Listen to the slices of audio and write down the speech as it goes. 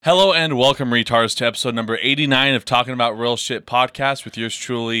Hello and welcome, retards, to episode number 89 of Talking About Real Shit podcast with yours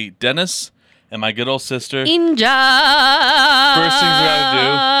truly, Dennis, and my good old sister. Inja! First things we gotta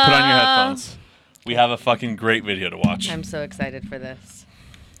do, put on your headphones. We have a fucking great video to watch. I'm so excited for this.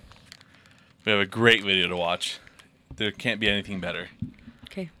 We have a great video to watch. There can't be anything better.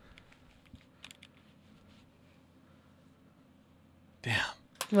 Okay. Damn.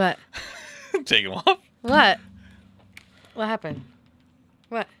 What? Take him off. What? What happened?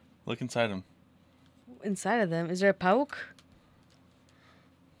 What? Look inside him. Inside of them? Is there a poke?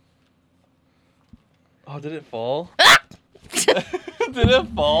 Oh, did it fall? Did it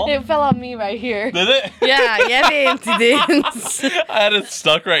fall? It fell on me right here. Did it? Yeah, it did. I had it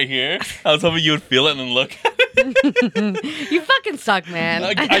stuck right here. I was hoping you would feel it and then look at it. You fucking suck, man.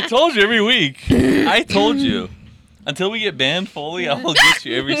 I told you every week. I told you. Until we get banned fully, I will get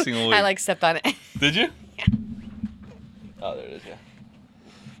you every single week. I stepped on it. Did you? Yeah. Oh, there it is, yeah.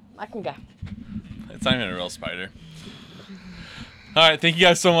 I can go. It's not even a real spider. All right, thank you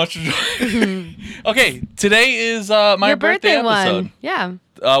guys so much for joining. Okay, today is my Your birthday episode. one. Yeah.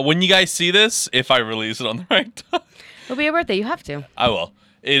 When you guys see this, if I release it on the right time, It'll be your birthday. You have to. I will.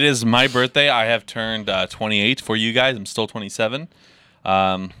 It is my birthday. I have turned 28 for you guys. I'm still 27. It's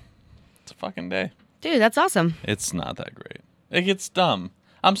a fucking day. Dude, that's awesome. It's not that great. It gets dumb.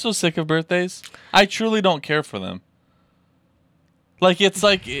 I'm so sick of birthdays. I truly don't care for them. Like, it's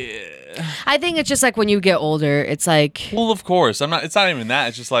like... I think it's just like when you get older, it's like... Well, of course. It's not even that.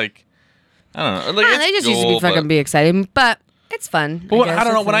 It's just like... I don't know. Like, it's they just cool, used to be fucking be exciting, but it's fun. But guess. I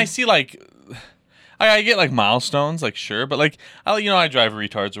don't know. It's When fun. I see, like... I get, like, milestones, like, sure. But, like, I drive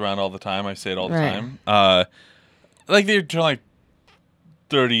retards around all the time. I say it all the Right. time. Like, they're turning, like,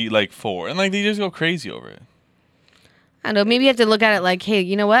 30, like, 4. And, like, they just go crazy over it. I don't know. Maybe you have to look at it like, hey,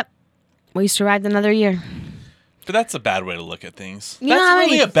 you know what? We survived another year. But that's a bad way to look at things. You know That's how really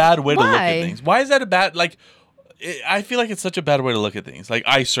many- a bad way to look Why? at things. Why is that a bad... Like, I feel like it's such a bad way to look at things. Like,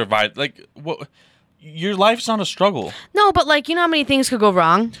 I survived. Like, what... Your life's not a struggle. No, but like, you know how many things could go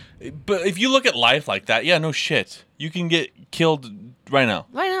wrong? But if you look at life like that, yeah, no shit. You can get killed right now.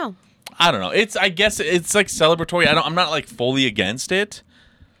 I know. I don't know. I guess it's like celebratory. I'm not like fully against it,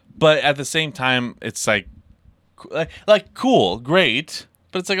 but at the same time, it's like cool, great,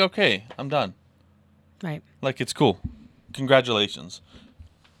 but it's like, okay, I'm done. Right. Like, it's cool. Congratulations.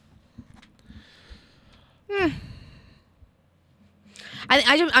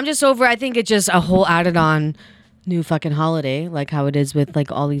 I'm just over. I think it's just a whole added on new fucking holiday, like how it is with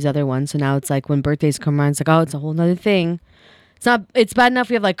like all these other ones. So now it's like when birthdays come around, it's like, oh, it's a whole nother thing. It's bad enough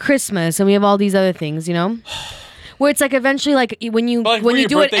we have like Christmas and we have all these other things, you know? Where it's like eventually like when you But, like, when for you your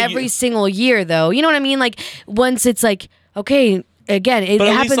do birthday, it every single year though, you know what I mean? Like once it's like, okay, again, it But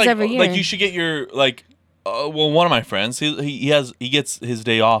at happens least, like, every year. Like, you should get your well, one of my friends, he gets his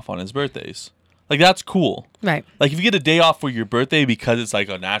day off on his birthdays. Like, that's cool. Right. Like, if you get a day off for your birthday because it's like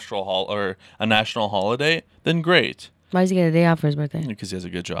a national holiday, then great, Why does he get a day off for his birthday? because he has a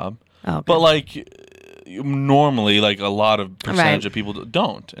good job. Oh, okay. But like, normally, like a lot of percentage Right. of people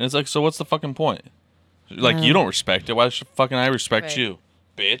don't, and it's like, so what's the fucking point? Like, No. you don't respect it. Why should fucking I respect Right. you,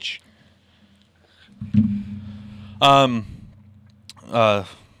 bitch?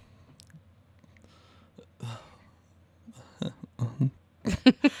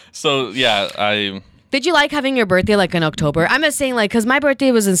 So yeah, Did you like having your birthday like in October? I'm just saying like because my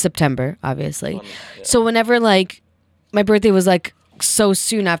birthday was in September, obviously. So whenever like my birthday was like so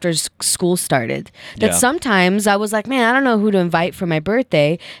soon after school started that Yeah. sometimes I was like, man, I don't know who to invite for my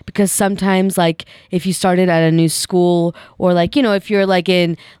birthday because sometimes like if you started at a new school or like, you know, if you're like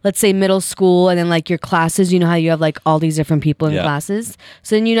in, let's say middle school and then like your classes, you know how you have like all these different people in Yeah. classes.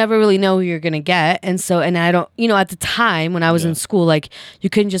 So then you never really know who you're going to get. And so, and I don't, you know, at the time when I was Yeah. in school, like you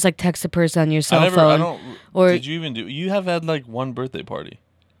couldn't just like text a person on your cell I phone. don't. or- Did you even do? You have had like one birthday party.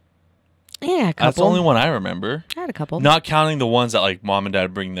 Yeah, a couple. That's the only one I remember. I had a couple. Not counting the ones that like mom and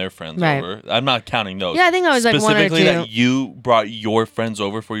dad bring their friends Right. over. I'm not counting those. Yeah, I think I was like one or Specifically two. that you brought your friends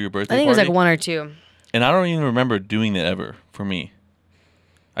over for your birthday I think it was party. like one or two. And I don't even remember doing that ever for me.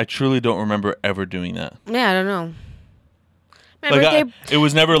 I truly don't remember ever doing that. Yeah, I don't know. My Like birthday, it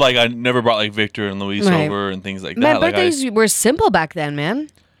was never like I never brought like Victor and Luis Right. over and things like my that. Like birthdays were simple back then,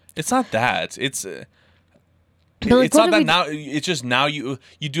 man. it's not that. It's But, like, it's what not did that we- now. It's just now you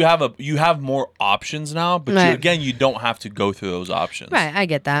do have you have more options now, but Right. again you don't have to go through those options. Right, I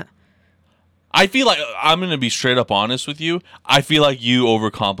get that. I feel like I'm gonna be straight up honest with you. I feel like you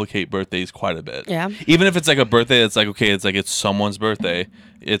overcomplicate birthdays quite a bit. Yeah. Even if it's like a birthday, it's like okay, it's someone's birthday.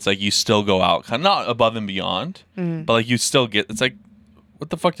 It's like you still go out, kind of not above and beyond, Mm-hmm. but like you still get. It's like, what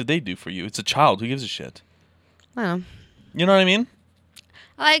the fuck did they do for you? It's a child. Who gives a shit? I don't know. You know what I mean?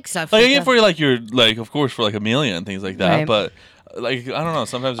 I like stuff. Like I get for like your like of course for like Amelia and things like that, Right. but like I don't know.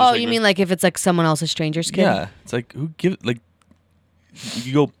 Sometimes. Oh, It's you mean like if it's like someone else's stranger's kid? yeah? It's like who give like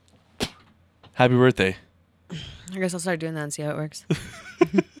you go happy birthday. I guess I'll start doing that and see how it works.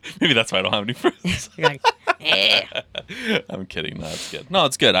 Maybe that's why I don't have any friends. You're like, eh. I'm kidding. No, it's good. No,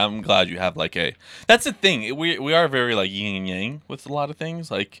 it's good. I'm glad you have like a. That's the thing. We are very like yin and yang with a lot of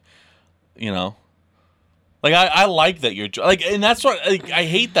things. Like, you know, like I like that you're like, and that's what like, I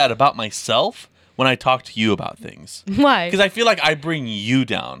hate that about myself when I talk to you about things Why? because I feel like I bring you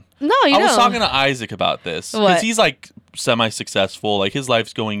down. No, you I don't. was talking to Isaac about this What? because he's like semi-successful, like his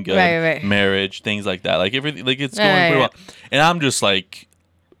life's going good, Right. marriage, things like that, like everything, like it's Right, going right, pretty right. well, and I'm just like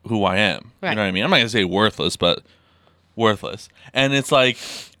who I am. Right. You know what I mean? I'm not gonna say worthless, but worthless, and it's like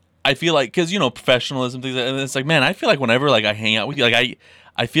I feel like because professionalism things, and it's like man, I feel like whenever like I hang out with you, like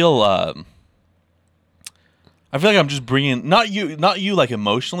I feel like I'm just bringing not you like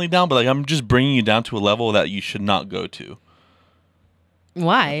emotionally down, but like I'm just bringing you down to a level that you should not go to.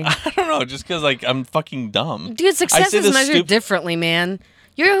 Why? I don't know, just because like I'm fucking dumb. Dude, success say is this measured differently, man.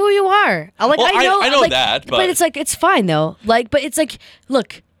 You're who you are. Like Well, I know like, that, but it's like it's fine though. Like, but it's like,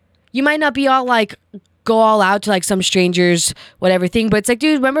 look, you might not be all like go all out to like some strangers whatever thing, but it's like,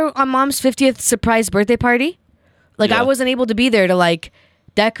 dude, remember on Mom's 50th surprise birthday party? Like, Yeah. I wasn't able to be there to like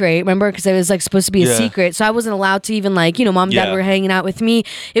decorate, remember, because it was like supposed to be a Yeah. secret, so I wasn't allowed to even like Mom and Dad Yeah. were hanging out with me.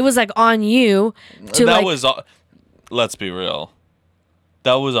 It was like on you to that like was let's be real,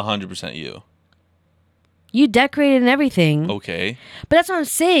 that was 100% you. you decorated and everything. Okay. But that's what I'm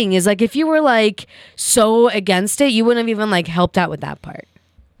saying is like if you were like so against it, you wouldn't have even like helped out with that part.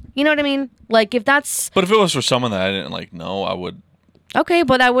 You know what I mean? Like if that's But if it was for someone that I didn't like know, I would. okay,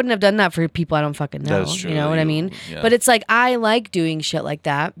 but I wouldn't have done that for people I don't fucking know. That is true. You know what I mean? Yeah. But it's like I like doing shit like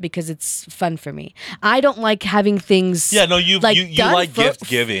that because it's fun for me. I don't like having things. Yeah, no, you done like for- gift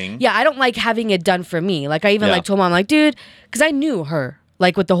giving. Yeah, I don't like having it done for me. Like I even Yeah. like told Mom like, dude, because I knew her.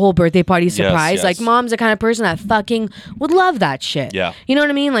 Like with the whole birthday party surprise, yes. like Mom's the kind of person that fucking would love that shit. Yeah. You know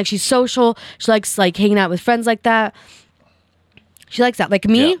what I mean? Like she's social. She likes like hanging out with friends like that. She likes that. Like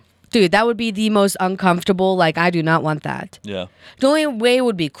me, Yeah. dude, that would be the most uncomfortable. Like I do not want that. Yeah. The only way it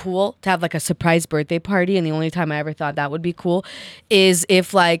would be cool to have like a surprise birthday party, and the only time I ever thought that would be cool is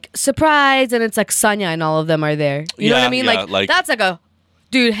if like surprise and it's like Sonya and all of them are there. You know what I Yeah, mean? yeah, like- that's like a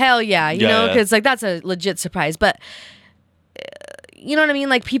dude, hell yeah, you Yeah, know, yeah. because like that's a legit surprise. But you know what I mean?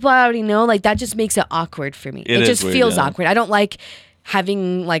 Like people I already know, like that just makes it awkward for me. It It is just weird, feels yeah. awkward. I don't like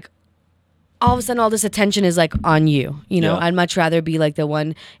having like all of a sudden all this attention is like on you. You know, Yeah. I'd much rather be like the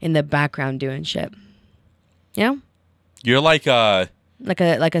one in the background doing shit. You know, You're like like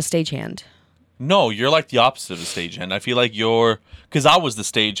a stagehand. no, you're like the opposite of a stagehand. I feel like because I was the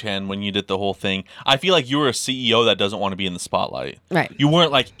stagehand when you did the whole thing. I feel like you were a CEO that doesn't want to be in the spotlight. Right. You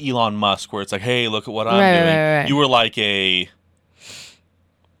weren't like Elon Musk, where it's like, hey, look at what I'm Right, doing. right. You were like a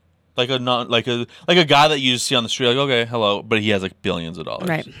guy that you just see on the street, like, okay, hello, but he has like billions of dollars.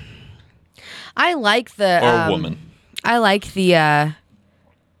 Right. I like the Or a woman. I like the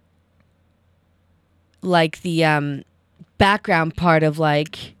background part of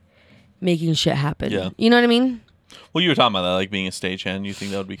like making shit happen. Yeah. You know what I mean? Well, you were talking about that, like being a stagehand. You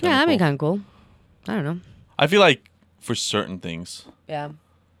think that would be kind Yeah, of that'd cool? be kind of cool. I don't know. I feel like for certain things, Yeah.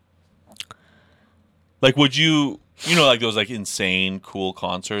 like would you like those like insane cool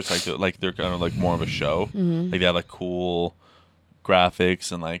concerts, like they're kind of like more of a show. Mm-hmm. Like they have like cool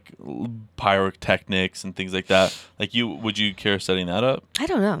graphics and like pyrotechnics and things like that. Like would you care setting that up? I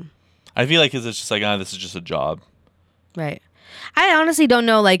don't know. I feel like 'cause it's just like this is just a job. Right. I honestly don't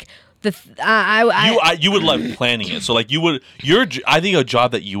know. Like You would like planning it. So like I think a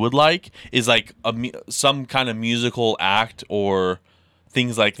job that you would like is like some kind of musical act or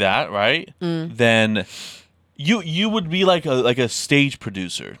things like that, right? Then you would be like a stage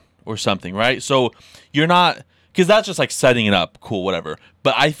producer or something, right? So you're not, because that's just like setting it up, cool, whatever.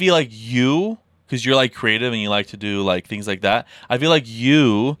 But I feel like because you're like creative and you like to do like things like that, I feel like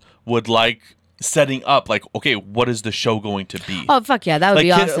you would like setting up, like, okay, what is the show going to be? Oh fuck yeah, that would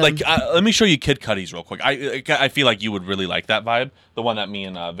be awesome. Let me show you Kid Cudi's real quick. I feel like you would really like that vibe, the one that me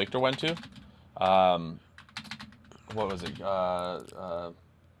and Victor went to. What was it?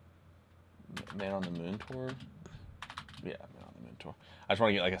 Man on the Moon tour. Yeah, Man on the Moon tour. I just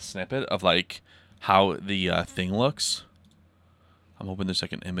want to get like a snippet of like how the thing looks. I'm hoping there's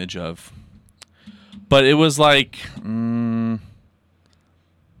like an image of. But it was like.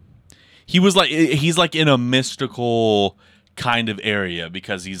 He's like in a mystical kind of area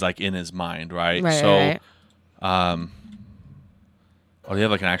because he's like in his mind, right? Right, So, right. oh, they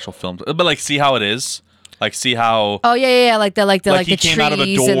have like an actual film, but like, see how it is. Like, see how? Oh yeah, like he the came out of a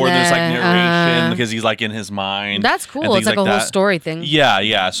trees door. and There's like the- narration because he's like in his mind. That's and cool. things It's like a whole that. story thing.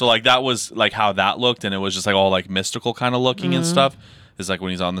 Yeah. So like that was like how that looked, and it was just like all like mystical kind of looking and stuff. Is like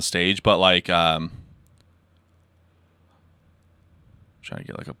when he's on the stage, but like trying to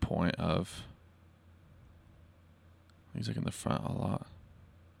get like a point of. He's like in the front a lot.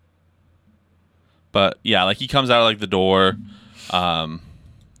 But yeah, like he comes out of like the door. I'm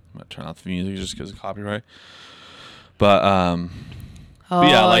gonna turn off the music just because of copyright. But but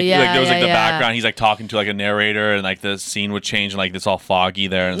yeah, like there was like the background. He's like talking to like a narrator, and like the scene would change, and like it's all foggy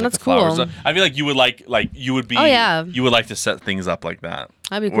there. And That's like, the flowers. cool. So I feel like you would you would be. Oh, yeah. You would like to set things up like that.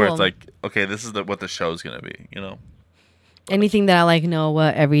 That'd be cool. Where it's like, okay, this is what the show's gonna be. You know. Anything that I like know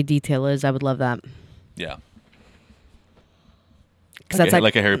what every detail is, I would love that. Yeah. Because that's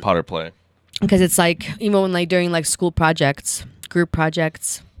like a Harry Potter play. Because it's like even when like during like school projects, group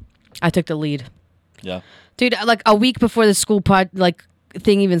projects, I took the lead. Yeah. Dude, like a week before the school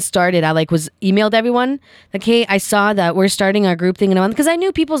thing even started, I like was emailed everyone like, hey, I saw that we're starting our group thing in a month, because I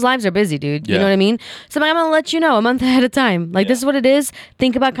knew people's lives are busy, dude. You know what I mean? So I'm gonna let you know a month ahead of time. Like this is what it is.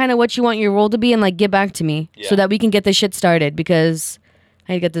 Think about kind of what you want your role to be, and like get back to me so that we can get this shit started, because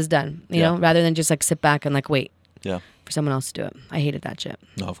I need to get this done. You know, rather than just like sit back and like wait. Yeah. For someone else to do it. I hated that shit.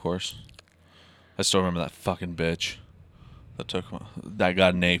 No, of course. I still remember that fucking bitch that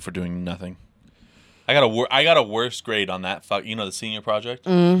got an A for doing nothing. I got a worse grade on that. The senior project.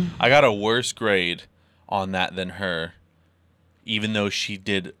 I got a worse grade on that than her, even though she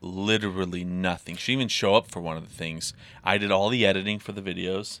did literally nothing. She didn't even show up for one of the things. I did all the editing for the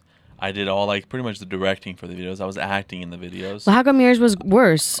videos. I did all like pretty much the directing for the videos. I was acting in the videos. Well, how come yours was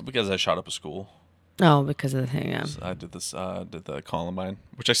worse? Because I shot up a school. Oh, because of the thing. Yeah. I did this. Did the Columbine,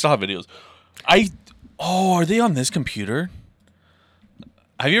 which I still have videos. Are they on this computer?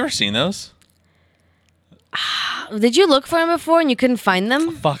 Have you ever seen those? Did you look for them before and you couldn't find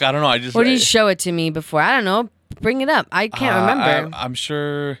them? Fuck, I don't know. Or did you show it to me before? I don't know. Bring it up. I can't remember. I'm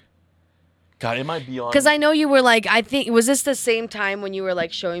sure. God, it might be on. Because I know you were like, I think, was this the same time when you were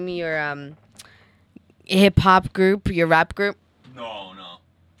like showing me your hip hop group, your rap group?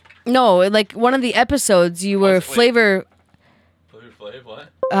 No, like one of the episodes you were Flavor Flav, what?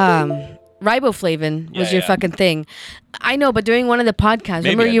 Riboflavin was your fucking thing. I know, but during one of the podcasts,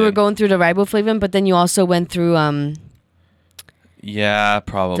 remember you were going through the Riboflavin, but then you also went through yeah,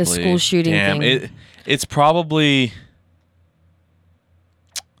 probably the school shooting thing. It's probably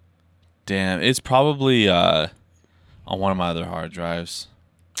it's probably on one of my other hard drives.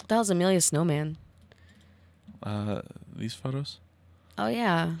 That was Amelia Snowman. These photos? Oh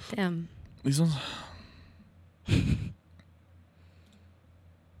yeah, damn. These ones?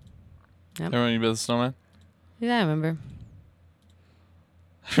 Yep. Remember you built the snowman? Yeah, I remember.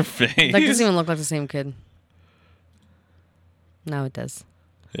 Her face. Like, doesn't even look like the same kid. Now it does.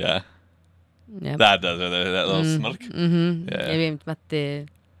 Yeah. Yep. That does it. That little smirk. Mm-hmm. Yeah.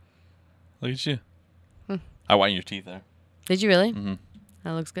 Look at you. I whitened your teeth there. Did you really? Mm-hmm.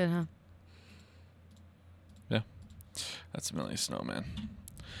 That looks good, huh? Yeah. That's Millie Snowman.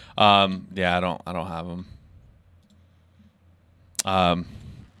 Yeah, I don't have them.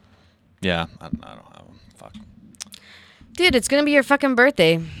 Yeah, I don't have them. Fuck. Dude, it's gonna be your fucking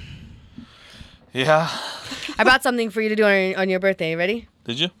birthday. Yeah. I brought something for you to do on your birthday. Ready?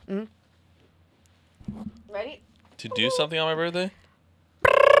 Did you? Mm-hmm. Ready? To do something on my birthday?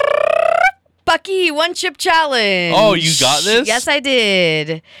 Bucky, one chip challenge. Oh, you got this? Yes, I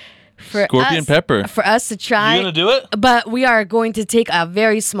did. For Scorpion pepper. For us to try. You gonna do it? But we are going to take a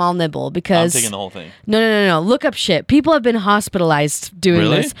very small nibble because I'm taking the whole thing. No. Look up shit. People have been hospitalized doing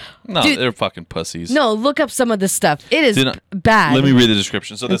this. No, Dude, they're fucking pussies. No, look up some of this stuff. It is bad. Let me read the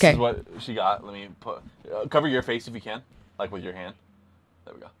description. So this Okay. is what she got. Let me cover your face if you can, like with your hand.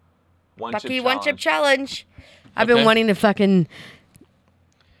 There we go. One chip challenge. I've been wanting to fucking.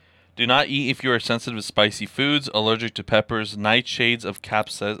 Do not eat if you are sensitive to spicy foods, allergic to peppers, nightshades of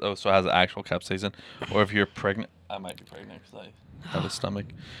capsaicin. Oh, so it has actual capsaicin. Or if you're pregnant. I might be pregnant because I have a stomach.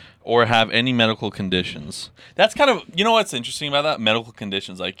 Or have any medical conditions. That's kind of, you know what's interesting about that? Medical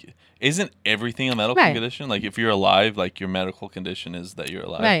conditions. Like, isn't everything a medical condition? Like, if you're alive, like, your medical condition is that you're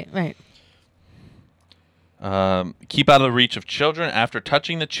alive. Right. Keep out of the reach of children. After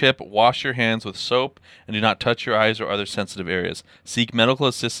touching the chip, wash your hands with soap and do not touch your eyes or other sensitive areas. Seek medical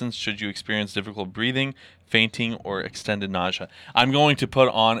assistance should you experience difficult breathing, fainting, or extended nausea. I'm going to put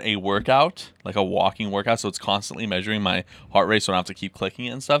on a workout, like a walking workout, so it's constantly measuring my heart rate so I don't have to keep clicking it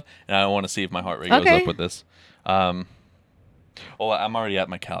and stuff. And I want to see if my heart rate goes up with this. Well, I'm already at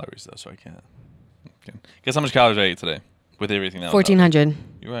my calories, though, so I can't. Okay. Guess how much calories I ate today with everything else? 1,400.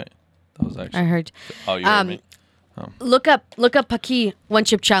 You're right. That was actually. I heard. Oh, you heard me. Look up Paki one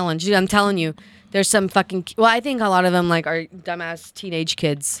chip challenge. Dude, I'm telling you, there's some fucking. Well, I think a lot of them like are dumbass teenage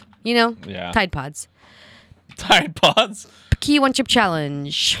kids. You know. Yeah. Tide Pods. Tide Pods. Paki one chip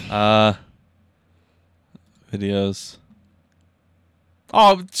challenge. Videos.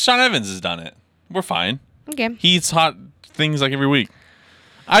 Oh, Sean Evans has done it. We're fine. Okay. He eats hot things like every week.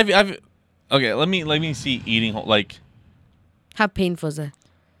 I've. Okay, let me see eating like. How painful is it?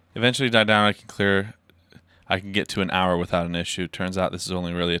 Eventually die down. I can get to an hour without an issue. Turns out this is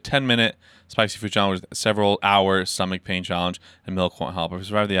only really a 10-minute spicy food challenge, several hour stomach pain challenge, and milk won't help. I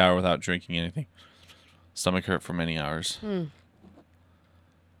survived the hour without drinking anything. Stomach hurt for many hours.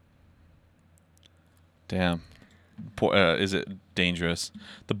 Damn. Is it dangerous?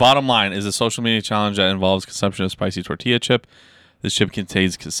 The bottom line is a social media challenge that involves consumption of spicy tortilla chip. This chip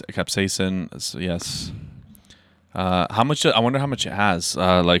contains capsaicin. So yes. How much? I wonder how much it has.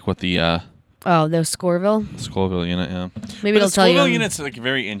 Like what the. The Scoville unit, yeah. Maybe it'll tell you. The Scoville unit's like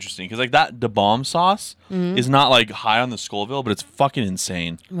very interesting because like that Da Bomb sauce is not like high on the Scoville, but it's fucking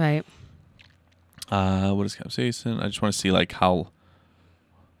insane. Right. What is capsaicin? I just want to see like how.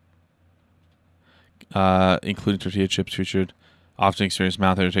 Including tortilla chips featured. Often experience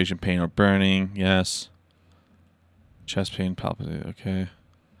mouth irritation, pain, or burning. Yes. Chest pain, palpitation. Okay.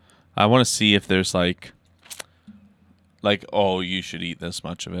 I want to see if there's like, oh, you should eat this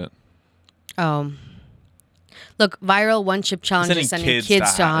much of it. Look, viral one chip challenge is sending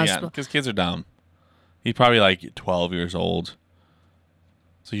kids to hospital. Yeah, because kids are dumb. He's probably like 12 years old.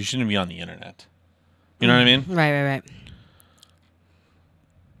 So you shouldn't be on the internet. You know what I mean? Right.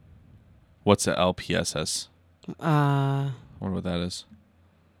 What's the LPSS? I wonder what that is.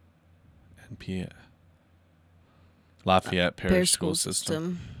 NP. Lafayette Parish School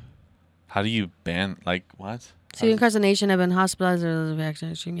System. How do you ban, like, what? Student across the nation have been hospitalized as a reaction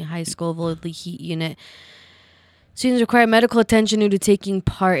to extremely high Scoville heat unit. Students require medical attention due to taking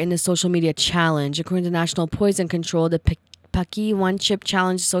part in the social media challenge. According to National Poison Control, the Paki One Chip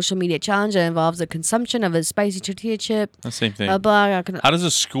Challenge social media challenge that involves the consumption of a spicy tortilla chip. The same thing. How does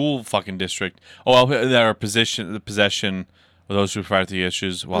a school fucking district? Oh, the possession of those who provide the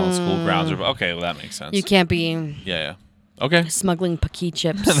issues while on school grounds. Okay, well that makes sense. You can't be. Yeah. Okay. Smuggling Paki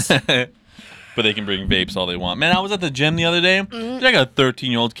chips. But they can bring vapes all they want. Man, I was at the gym the other day. There's like a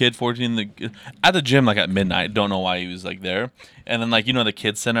 13-year-old kid, 14, at the gym like at midnight. Don't know why he was like there. And then like the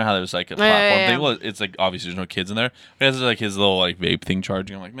kids center, how there's like a platform thing. Well, it's like obviously there's no kids in there. But he has like his little like vape thing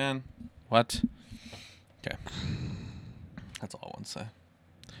charging. I'm like, man, what? Okay, that's all I want to say.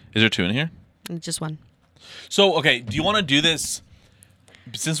 Is there two in here? Just one. So okay, do you want to do this?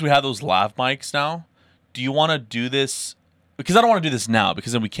 Since we have those lav mics now, do you want to do this? Because I don't want to do this now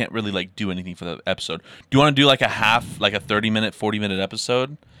because then we can't really like do anything for the episode. Do you want to do like a 30-minute, 40-minute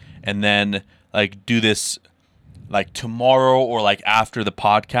episode, and then like do this like tomorrow or like after the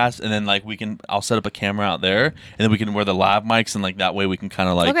podcast, and then like I'll set up a camera out there, and then we can wear the lav mics, and like that way we can kind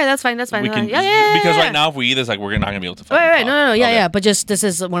of like. Okay, that's fine. That's fine. Yeah. Because right now if we eat this, like we're not gonna be able to. Right. No. Yeah. But just this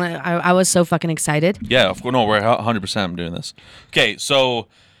is when I was so fucking excited. Yeah. Of course. No, we're 100% doing this. Okay. So.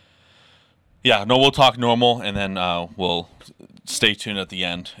 Yeah, no, we'll talk normal, and then we'll stay tuned at the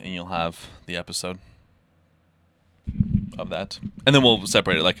end, and you'll have the episode of that. And then we'll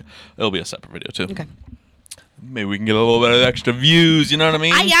separate it. Like, it'll be a separate video, too. Okay. Maybe we can get a little bit of extra views, you know what I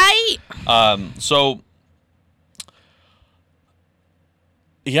mean? Aye. So,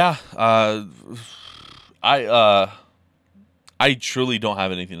 yeah, I truly don't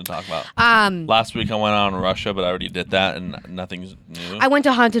have anything to talk about. Last week I went on Russia, but I already did that, and nothing's new. I went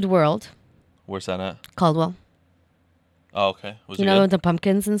to Haunted World. Where's that at? Caldwell. Oh, okay. Was you it know good? the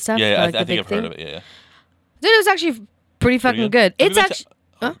pumpkins and stuff? Yeah, like I think I've heard of it. Yeah. Dude, it was actually pretty fucking good. It's actually.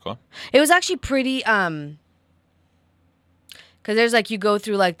 It was actually pretty. Because there's like you go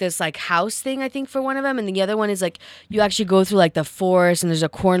through like this like house thing I think for one of them, and the other one is like you actually go through like the forest and there's a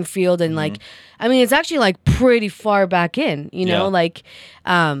cornfield and like I mean it's actually like pretty far back in, you know, like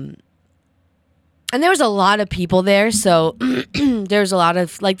and there was a lot of people there, so there's a lot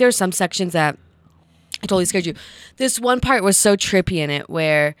of like there's some sections that I totally scared you. This one part was so trippy in it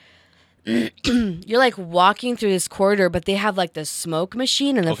where you're like walking through this corridor, but they have like the smoke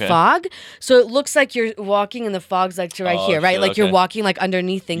machine and the fog, so it looks like you're walking and the fog's like to here, right? Like you're walking like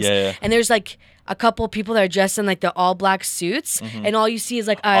underneath things, and there's like a couple of people that are dressed in like the all black suits, and all you see is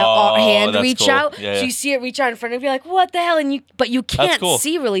like a hand reach out. So you see it reach out in front of you, like what the hell, and but you can't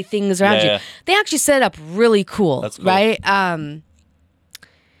see really things around you. They actually set it up really cool, right?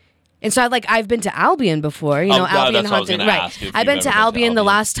 And so I've been to Albion before, you know, Albion Haunted, right? I've been to Albion. The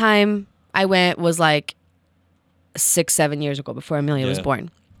last time I went was like 6-7 years ago before Amelia was born.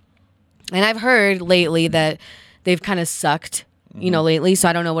 And I've heard lately that they've kind of sucked, lately. So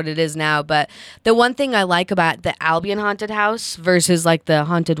I don't know what it is now. But the one thing I like about the Albion haunted house versus like the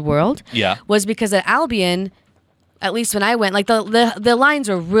haunted world was because at Albion, at least when I went, like the lines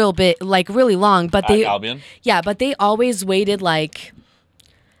were really long, but Albion? Yeah, but they always waited like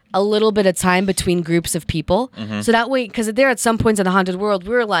a little bit of time between groups of people. So that way, because there at some points in the haunted world,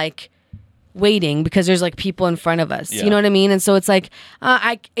 we were like waiting because there's like people in front of us. You know what I mean? And so it's like,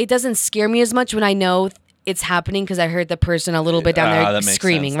 it doesn't scare me as much when I know it's happening because I heard the person a little bit down there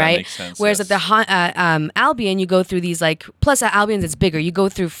screaming, right? Makes sense, Whereas at the Albion, you go through these like, plus at Albion's it's bigger. You go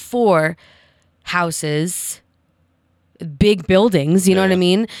through 4 houses, big buildings, you know what I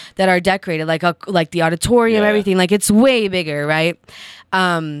mean, that are decorated like the auditorium, everything. Like it's way bigger, right?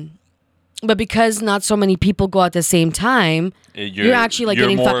 But because not so many people go at the same time, you're actually like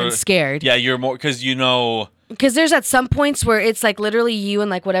getting fucking scared. Yeah, you're more because Because there's at some points where it's like literally you and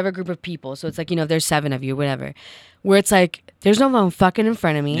like whatever group of people. So it's like, there's 7 of you, whatever. Where it's like, there's no one fucking in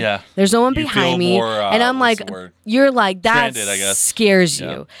front of me. Yeah. There's no one behind me. And I'm like, you're like, that scares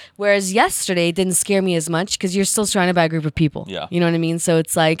you. Whereas yesterday it didn't scare me as much because you're still surrounded by a group of people. Yeah. You know what I mean? So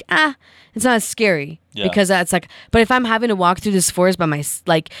it's like, it's not as scary. Yeah. Because that's like, but if I'm having to walk through this forest by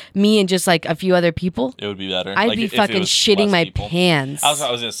me and just like a few other people, it would be better. I'd be fucking shitting my pants. I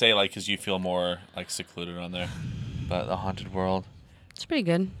was gonna say like because you feel more like secluded on there, but the haunted world, it's pretty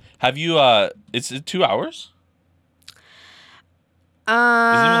good. Have you? It's 2 hours. Is it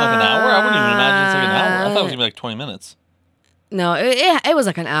even like an hour? I wouldn't even imagine it's like an hour. I thought it was gonna be like 20 minutes. No, it was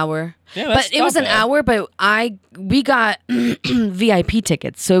like an hour. Yeah, but it was an hour. But we got VIP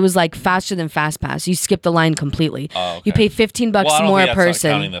tickets, so it was like faster than Fast Pass. You skip the line completely. Oh, okay. You pay $15 more a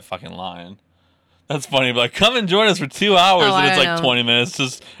person. Counting the fucking line. That's funny. But like, come and join us for 2 hours, and it's like 20 minutes,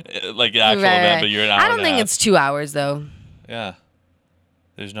 just like the actual event. But you're an hour. I don't think it's 2 hours though. Yeah.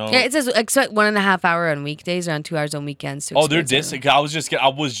 There's no. Yeah, it says expect 1.5 hours on weekdays, around 2 hours on weekends. They're distant. I was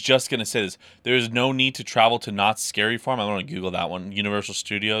just gonna say this. There's no need to travel to Knott's Scary Farm. I'm gonna Google that one. Universal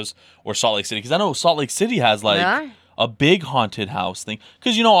Studios or Salt Lake City, because I know Salt Lake City has like a big haunted house thing.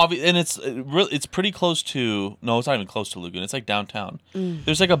 Because and it's pretty close to. No, it's not even close to Lagoon. It's like downtown.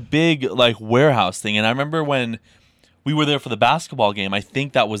 There's like a big like warehouse thing, and I remember when we were there for the basketball game. I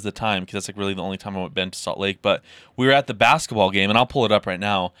think that was the time because that's like really the only time I've been to Salt Lake. But we were at the basketball game, and I'll pull it up right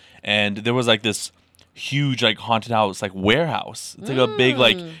now. And there was like this huge like haunted house, like warehouse. It's like a big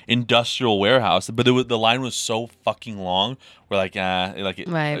like industrial warehouse. But the line was so fucking long. We're like,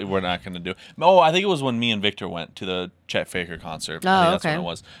 we're not gonna do it. Oh, I think it was when me and Victor went to the Chet Faker concert. I think that's when it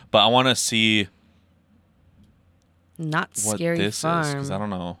was. But I want to see Knott's what Scary this Farm. is because I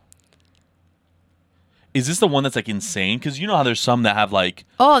don't know. Is this the one that's like insane? Because you know how there's some that have like...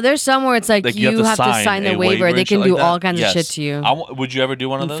 Oh, there's some where it's like you have to sign the waiver. They can do all kinds of shit to you. Would you ever do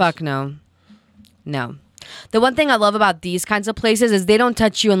one of those? Fuck no. No. The one thing I love about these kinds of places is they don't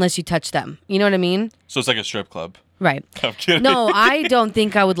touch you unless you touch them. You know what I mean? So it's like a strip club. Right. I'm kidding. No, I don't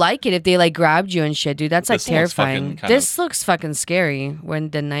think I would like it if they like grabbed you and shit, dude. That's like terrifying. This looks fucking scary. When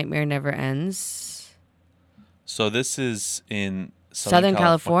the nightmare never ends. So this is in... Southern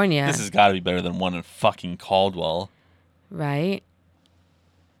California. This has got to be better than one in fucking Caldwell. Right.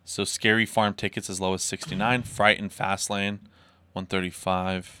 So Scary Farm tickets as low as $69. Fright and Fastlane,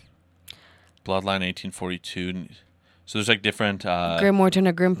 $135. Bloodline, $1842. So there's like different... Grim Morton,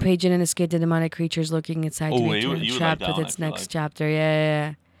 a grim pageant and escape the demonic creatures lurking inside to be trapped with its next chapter.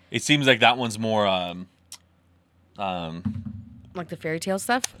 Yeah. It seems like that one's more... like the fairy tale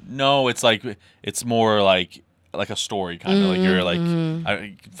stuff? No, it's more like a story kind of like you're like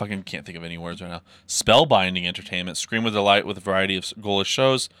I fucking can't think of any words right now. Spellbinding entertainment, scream with delight with a variety of ghoulish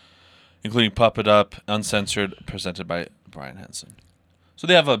shows, including Puppet Up, Uncensored, presented by Brian Henson. So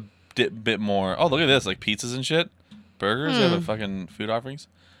they have a bit more. Oh, look at this, like pizzas and shit, burgers. They have a fucking food offerings.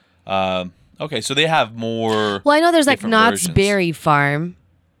 Okay, so they have more. Well, I know there's like Knott's Berry Farm.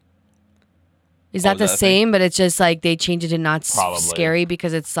 Is that the same? But it's just like they changed it to Knott's Scary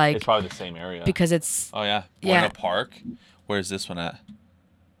because it's like... It's probably the same area. Because it's... Oh, yeah. Buena Park. Where's this one at?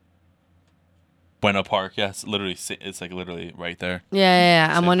 Buena Park. Yeah, it's like literally right there.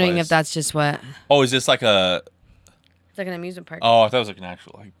 Yeah. I'm wondering if that's just what... Oh, is this like a... It's like an amusement park. Oh, I thought it was like an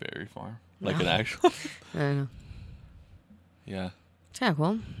actual like berry farm. Like an actual... I don't know. Yeah. It's kind of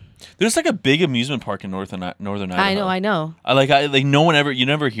cool. There's like a big amusement park in northern Idaho. I know. No one ever, you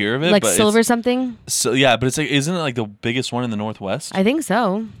never hear of it. Like Silver something? So yeah, but it's like, isn't it like the biggest one in the Northwest? I think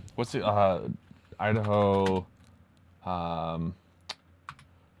so. What's it? Idaho.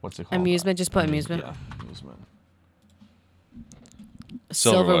 What's it called? Amusement. Just put amusement. Yeah, amusement.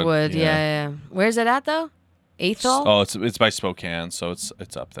 Silverwood. Yeah. Where's it at though? Athol? Oh, it's by Spokane, so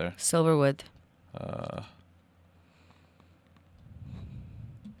it's up there. Silverwood.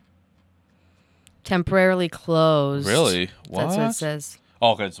 Temporarily closed. Really? What? That's what it says.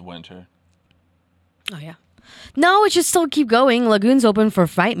 Oh, okay, it's winter. Oh, yeah. No, it should still keep going. Lagoon's open for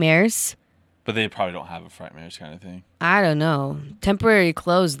Frightmares. But they probably don't have a Frightmares kind of thing. I don't know. Temporary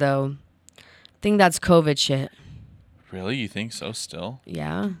closed, though. I think that's COVID shit. Really? You think so still?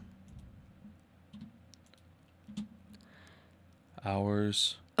 Yeah.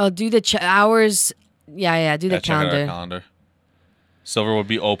 Hours. Oh, do the hours. Yeah, do the Check out our calendar. calendar. Silver would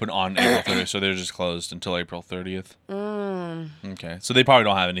be open on April 30th, so they're just closed until April 30th. Okay, so they probably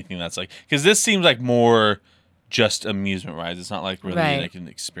don't have anything that's like... Because this seems like more just amusement rides. It's not like really like an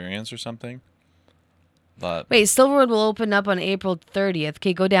experience or something. But wait, Silverwood will open up on April 30th.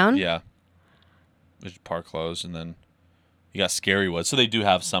 Okay, go down. Yeah. There's park closed, and then you got Scarywood. So they do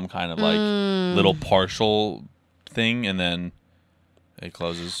have some kind of like little partial thing, and then it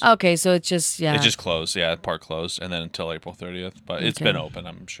closes. Okay, so it's just, yeah. It just closed, yeah. Park closed, and then until April 30th. But it's been open,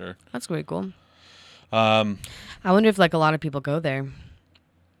 I'm sure. That's pretty cool. I wonder if like a lot of people go there.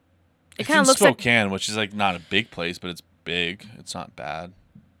 It kind of looks like Spokane, which is like not a big place, but it's big. It's not bad.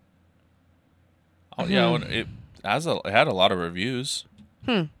 Oh yeah, it had a lot of reviews.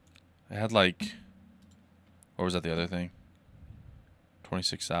 It had like, what was that? The other thing.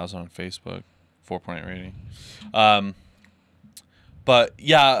 26,000 on Facebook, 4.8 rating. But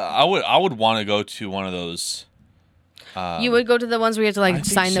yeah, I would want to go to one of those. You would go to the ones where you have to like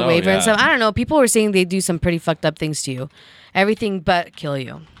sign the waiver and stuff. I don't know. People were saying they do some pretty fucked up things to you, everything but kill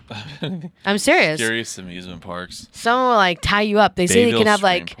you. I'm serious. Serious amusement parks. Some will like tie you up. They say they can have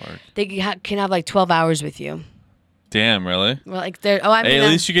like Park. can have like 12 hours with you. Damn, really? Well, like they're I mean, hey, at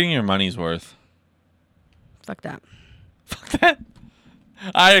least you're getting your money's worth. Fuck that. Fuck that.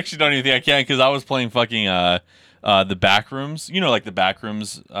 I actually don't even think I can because I was playing fucking the back rooms. You know, like the back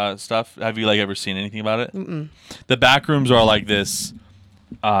rooms stuff. Have you like ever seen anything about it? Mm-mm. The back rooms are like this.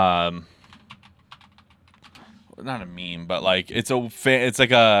 Not a meme, but like it's like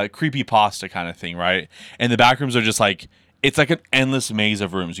a creepypasta kind of thing, right? And the back rooms are just like it's like an endless maze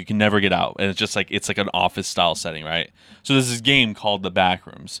of rooms. You can never get out, and it's like an office style setting, right? So there's this game called The Back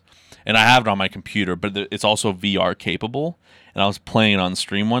Rooms, and I have it on my computer, but it's also VR capable. And I was playing it on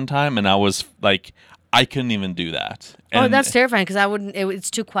stream one time, and I was like, I couldn't even do that. And that's terrifying because I wouldn't. It's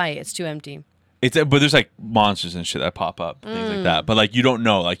too quiet. It's too empty. But there's like monsters and shit that pop up, things like that. But like you don't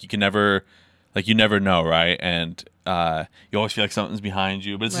know, like you can never. Like, you never know, right? And you always feel like something's behind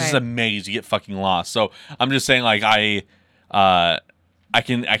you. But it's just a maze. You get fucking lost. So, I'm just saying, like, I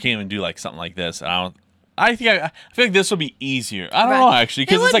can't even do, like, something like this. I feel like this would be easier. I don't know, actually.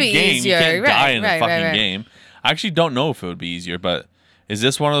 Because it's a game. Easier. You can't die in a fucking game. I actually don't know if it would be easier. But is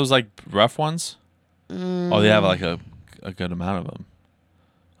this one of those, like, rough ones? Oh, they have, like, a good amount of them.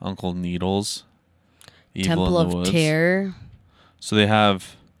 Uncle Needles. Evil Temple in the Woods. of Terror. So, they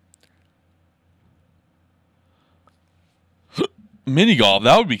have... mini golf,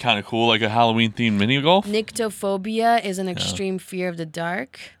 that would be kind of cool, like a Halloween themed mini golf. Nyctophobia is an extreme fear of the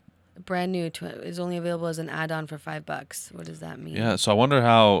dark. Brand new, is only available as an add-on for $5. What does that mean? Yeah, so I wonder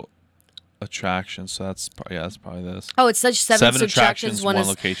how attractions. So that's probably this. Oh, it's such seven attractions, one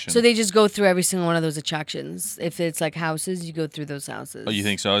location. So they just go through every single one of those attractions. If it's like houses, you go through those houses. Oh, you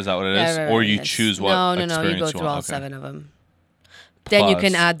think so? Is that what it is? Or you choose what? No, you go through all 7 of them. Then you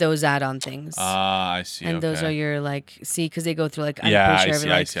can add those add-on things. Ah, I see. And those are your because they go through I'm pretty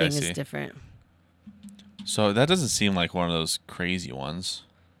sure every thing is different. So that doesn't seem like one of those crazy ones.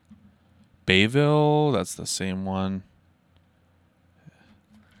 Bayville, that's the same one.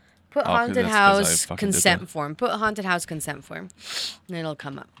 Put haunted house consent form. Put haunted house consent form, and it'll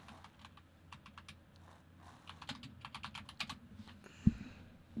come up.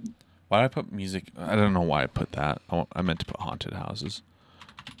 Why did I put music? I don't know why I put that. I meant to put haunted houses.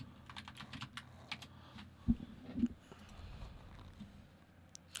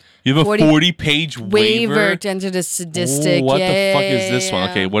 You have a 40-page waiver to enter the sadistic. What the fuck is this one?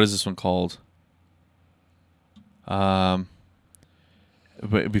 Okay, what is this one called?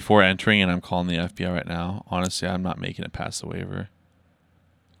 Before entering, and I'm calling the FBI right now. Honestly, I'm not making it past the waiver.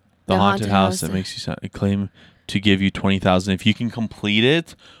 The haunted house that makes you claim to give you $20,000 if you can complete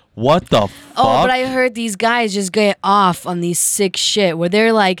it. What the fuck? Oh, but I heard these guys just get off on these sick shit where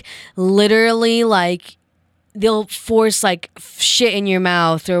they're like literally like they'll force like shit in your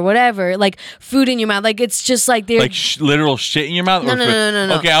mouth or whatever, like food in your mouth. Like it's just like they're like literal shit in your mouth. No.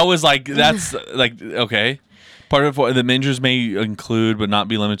 Okay, I was like, that's like okay. Part of what the injuries may include, but not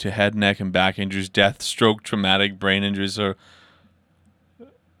be limited to head, neck, and back injuries, death, stroke, traumatic brain injuries, or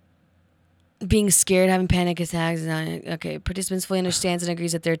being scared, having panic attacks. Okay, participants fully understands and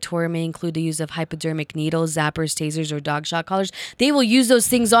agrees that their tour may include the use of hypodermic needles, zappers, tasers, or dog shot collars. They will use those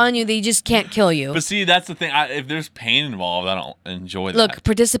things on you. They just can't kill you. But see, that's the thing. If there's pain involved, I don't enjoy that. Look,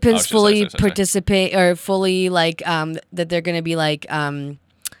 participants fully participate or fully like that they're going to be like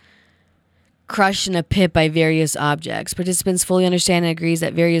crushed in a pit by various objects. Participants fully understand and agrees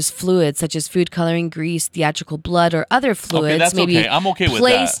that various fluids, such as food coloring, grease, theatrical blood, or other fluids, may be I'm okay with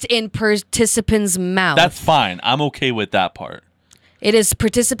placed that. in participants' mouth. That's fine. I'm okay with that part. It is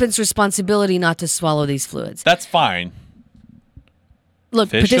participants' responsibility not to swallow these fluids. That's fine. Look,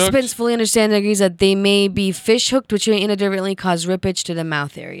 Fish participants hooked? fully understand and agrees that they may be fish hooked, which may inadvertently cause rippage to the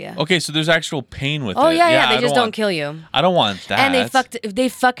mouth area. Okay, so there's actual pain with it. Oh yeah, I they just don't kill you. I don't want that. And they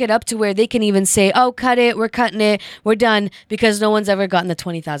fuck it up to where they can even say, "Oh, cut it, we're cutting it, we're done," because no one's ever gotten the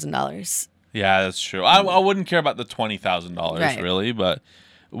 $20,000. Yeah, that's true. I wouldn't care about the $20,000 really, but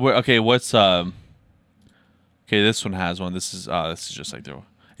okay. What's Okay, this one has one. This is just like the.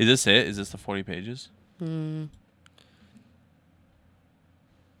 Is this it? Is this the 40 pages? I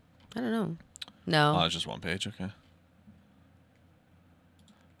don't know. No. Oh, it's just one page. Okay.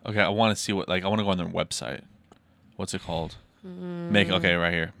 Okay, I want to see what I want to go on their website. What's it called? Okay,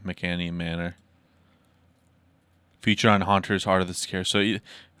 right here, McCanny Manor. Featured on Haunter's Heart of the Scare. So,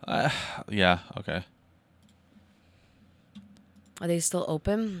 yeah, okay. Are they still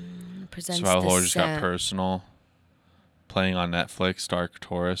open? Presents Survival Horror just got Descent. personal. Playing on Netflix, Dark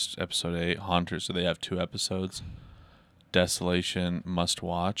Tourist, episode 8. Haunters, so they have 2 episodes. Desolation, must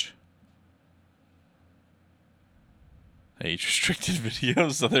watch. Age restricted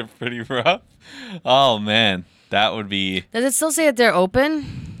videos, so they're pretty rough. Oh man, that would be. Does it still say that they're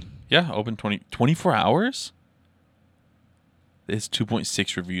open? Yeah, open 24 hours. It's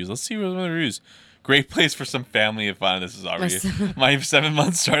 2.6 reviews. Let's see what the reviews. Great place for some family fun. This is already my 7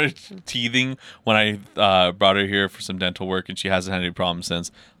 months started teething when I brought her here for some dental work, and she hasn't had any problems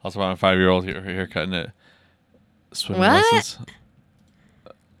since. Also, my 5-year-old here cutting it. Swimming lessons.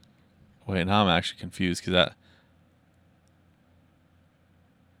 Wait, now I'm actually confused because that.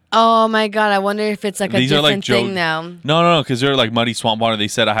 Oh my god! I wonder if it's like a These are different like thing now. No, because they're like muddy swamp water. They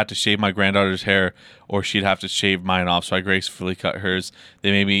said I had to shave my granddaughter's hair, or she'd have to shave mine off. So I gracefully cut hers.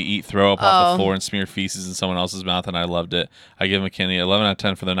 They made me eat throw up off the floor and smear feces in someone else's mouth, and I loved it. I give McKinney 11 out of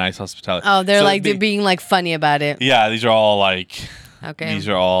 10 for their nice hospitality. Oh, they're they're being like funny about it. Yeah, these are all like. Okay. These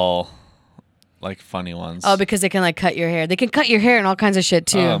are all like funny ones. Oh, because they can like cut your hair. They can cut your hair and all kinds of shit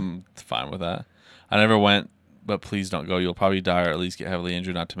too. I'm fine with that. I never went. But please don't go. You'll probably die or at least get heavily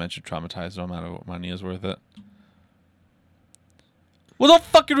injured, not to mention traumatized. No matter what money is worth it. Well, don't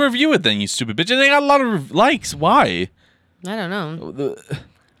fucking review it then, you stupid bitch. And they got a lot of likes. Why? I don't know.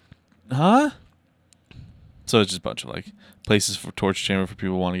 Huh? So it's just a bunch of like places for torture chamber for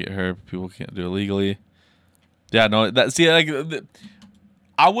people who want to get hurt. People can't do it legally. Yeah, no.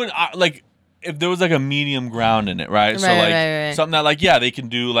 I would like. If there was like a medium ground in it, right? So like something that like they can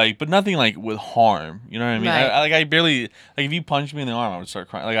do like, but nothing like with harm. You know what I mean? Right. I barely like if you punch me in the arm, I would start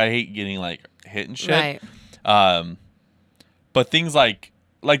crying. Like I hate getting like hit and shit. Right. But things like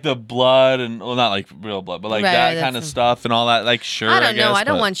the blood and not like real blood, but like that kind of stuff and all that. Like sure, I don't know. guess, I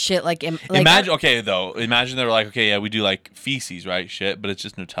don't want shit like imagine. Okay, though, imagine they were like, okay, yeah, we do like feces, right? Shit, but it's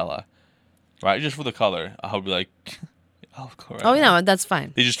just Nutella, right? Just for the color. I would be like. Oh, no, that's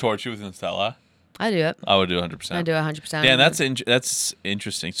fine. They just torture you with Nutella. I do it. I would do 100%. I do 100%. Yeah, that's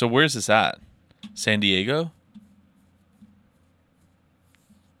interesting. So where's this at? San Diego?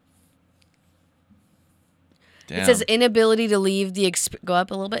 Damn. It says inability to leave the go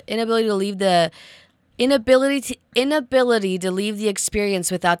up a little bit. Inability to leave the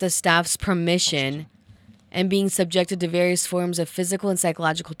experience without the staff's permission. And being subjected to various forms of physical and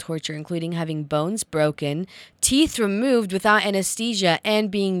psychological torture, including having bones broken, teeth removed without anesthesia,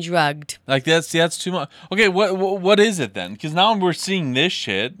 and being drugged. Like that's too much. Okay, what is it then? Because now we're seeing this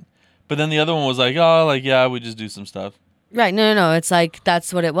shit, but then the other one was like, oh, like yeah, we just do some stuff. Right? No. It's like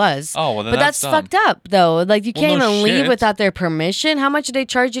that's what it was. Oh, well, then but that's fucked up though. Like you can't even leave without their permission. How much do they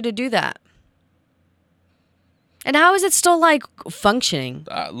charge you to do that? And how is it still like functioning?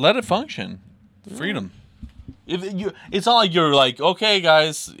 Let it function. Freedom. It's not like you're like, okay,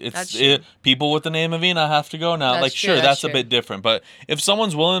 guys, people with the name of Ina have to go now. That's like, true, sure, that's a bit different. But if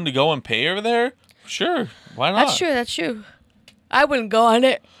someone's willing to go and pay over there, sure, why not? That's true. I wouldn't go on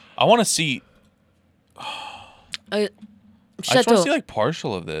it. I want to see. I just want to see like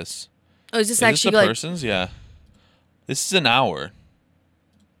partial of this. Oh, is this actually the person's? Yeah. This is an hour.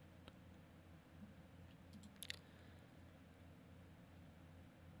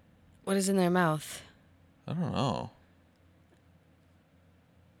 What is in their mouth? I don't know.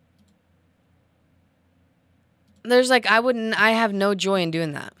 there's like I have no joy in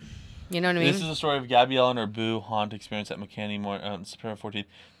doing that. You know what I mean? This is the story of Gabrielle and her boo haunt experience at McCanny on September 14th.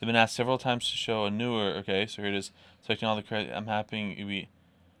 They've been asked several times to show a newer. Okay, so here it is. Expecting all the credit.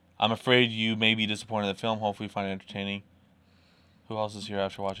 I'm afraid you may be disappointed in the film. Hopefully, you find it entertaining. Who else is here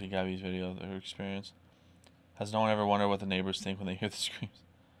after watching Gabby's video of her experience? Has no one ever wondered what the neighbors think when they hear the screams?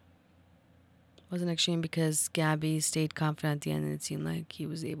 Wasn't extreme because Gabby stayed confident at the end, and it seemed like he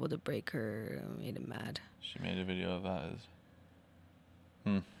was able to break her. Made him mad. She made a video of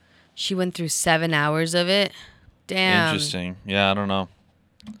that. She went through 7 hours of it. Damn. Interesting. Yeah, I don't know.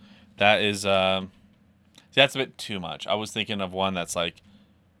 That is that's a bit too much. I was thinking of one that's like,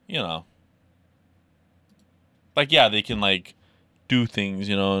 you know, like yeah, they can like do things,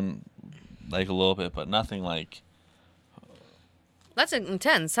 you know, and like a little bit, but nothing like. That's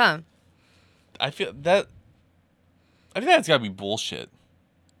intense, huh? I think that's gotta be bullshit.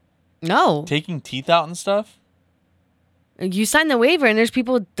 No. Taking teeth out and stuff. You sign the waiver, and there's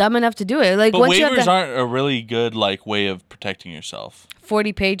people dumb enough to do it. Like, but once waivers aren't a really good like way of protecting yourself.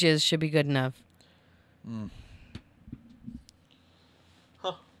 40 pages should be good enough.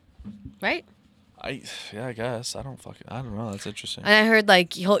 Huh. Right? I guess. I don't know. That's interesting. And I heard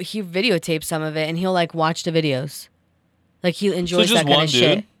like he videotapes some of it, and he'll like watch the videos. Like he enjoys that kind of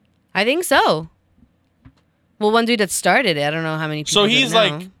shit. I think so. Well, one dude that started it. I don't know how many people. So he's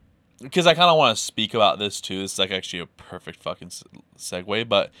like, because I kind of want to speak about this too. This is like actually a perfect fucking segue.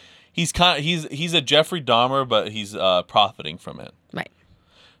 But he's a Jeffrey Dahmer, but he's profiting from it. Right.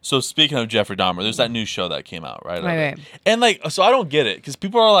 So speaking of Jeffrey Dahmer, there's that new show that came out, right? Right. And like, so I don't get it because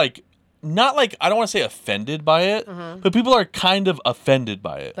people are like, not like I don't want to say offended by it, but people are kind of offended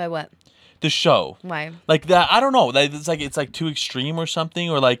by it. By what? The show. Why? Like that, I don't know. Like it's like too extreme or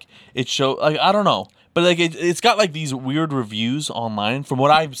something, or like it show like I don't know. But like it's got like these weird reviews online from what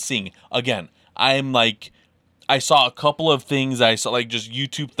I'm seeing. Again, I saw a couple of things. I saw like just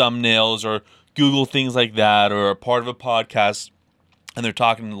YouTube thumbnails or Google things like that, or a part of a podcast, and they're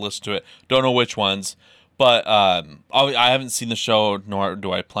talking and listen to it. Don't know which ones, but I haven't seen the show, nor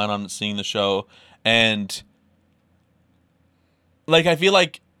do I plan on seeing the show. And like I feel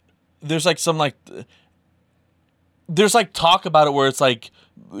like there's like some like there's like talk about it where it's like,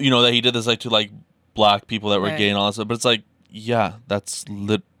 you know, that he did this like to like black people that were gay and all that stuff, but it's like, yeah, that's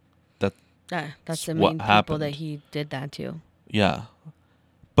the main people that he did that to. Yeah,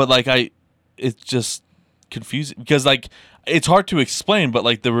 but like it's just confusing because like it's hard to explain, but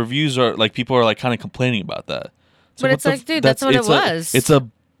like the reviews are like people are like kind of complaining about that. So but it's like, dude, that's what it was. It's a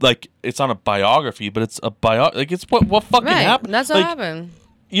like it's not a biography, but it's a like it's what fucking happened. That's what happened.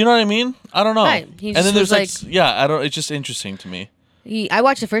 You know what I mean? I don't know. Right. And then there's like I don't. It's just interesting to me. I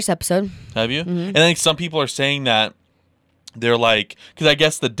watched the first episode. Have you? Mm-hmm. And I think some people are saying that they're like, because I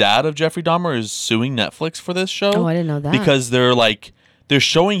guess the dad of Jeffrey Dahmer is suing Netflix for this show. Oh, I didn't know that. Because they're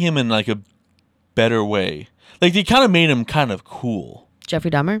showing him in like a better way. Like they kind of made him kind of cool.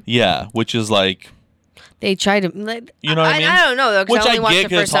 Jeffrey Dahmer? Yeah, which is like. They tried to, like, you know what I mean? I don't know though, because I only watched the first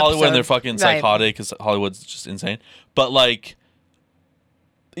because Hollywood episode. And they're fucking psychotic because Hollywood's just insane. But like.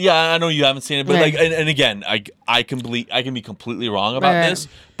 Yeah, I know you haven't seen it, but like, and again, I can be completely wrong about this,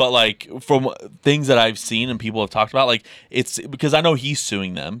 but like from things that I've seen and people have talked about, like it's because I know he's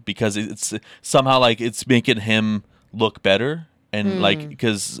suing them because it's somehow like it's making him look better and like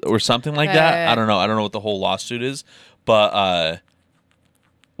because or something like that. I don't know what the whole lawsuit is, but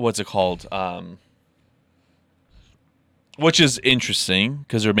what's it called? Which is interesting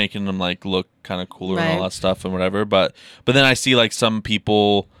because they're making them like look kind of cooler and all that stuff and whatever. But then I see like some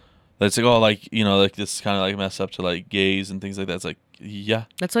people that's like, oh, like, you know, like this kind of like mess up to like gays and things like that. It's like, yeah,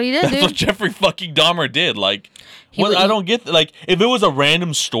 that's what he did. That's what Jeffrey fucking Dahmer did. Like, I don't get like if it was a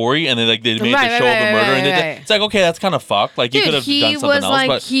random story and they made the show of the murder and it's like, okay, that's kind of fucked. Like you could have done something else,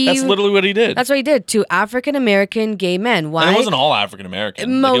 but that's literally what he did. That's what he did to African American gay men. Why? And it wasn't all African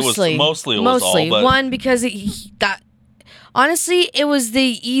American. Mostly, mostly it was all. But one because honestly, it was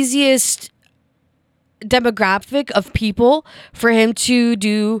the easiest demographic of people for him to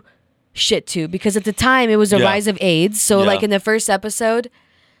do shit to because at the time it was a rise of AIDS. So like in the first episode,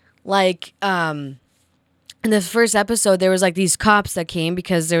 like in the first episode there was like these cops that came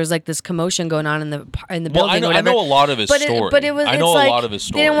because there was like this commotion going on in the building. Well, I know a lot of his story. But it was a lot of his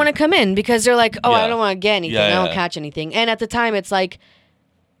story. They didn't want to come in because they're like, oh, I don't want to get anything. I don't catch anything. And at the time, it's like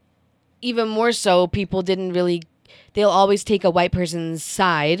even more so. People didn't really. They'll always take a white person's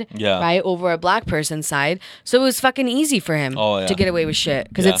side, right, over a black person's side. So it was fucking easy for him to get away with shit.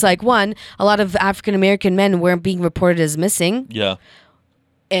 Because it's like, one, a lot of African-American men weren't being reported as missing. Yeah.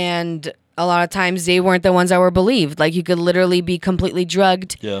 And a lot of times they weren't the ones that were believed. Like, you could literally be completely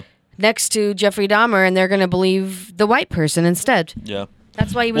drugged. Yeah. next to Jeffrey Dahmer, and they're gonna believe the white person instead. Yeah.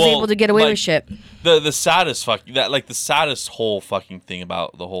 That's why he was able to get away with shit. The saddest the saddest whole fucking thing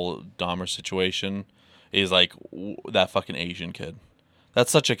about the whole Dahmer situation is like that fucking Asian kid. That's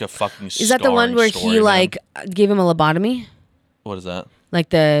such like a fucking. Is that the one where he like gave him a lobotomy? What is that? Like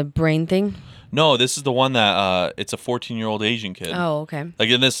the brain thing? No, this is the one that it's a 14-year-old Asian kid. Oh, okay. Like,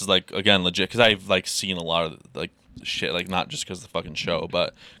 and this is like again legit because I've like seen a lot of like shit, like not just because of the fucking show,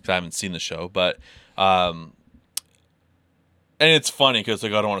 but because I haven't seen the show, but and it's funny because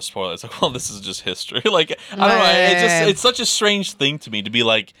like I don't want to spoil it. It's like, well, this is just history. Like I don't know. It's such a strange thing to me to be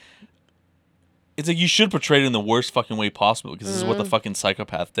like. It's like you should portray it in the worst fucking way possible because this is what the fucking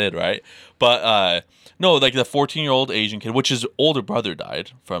psychopath did, right? But no, like the 14-year-old Asian kid, which his older brother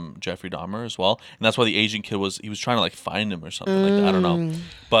died from Jeffrey Dahmer as well, and that's why the Asian kid was trying to like find him or something like that. I don't know,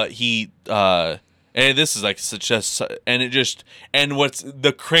 but he and this is like and what's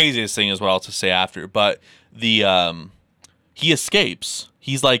the craziest thing is what I'll have to say after, but the he escapes.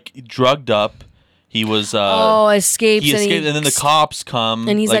 He's like drugged up. He was escapes. He escaped, and then the cops come,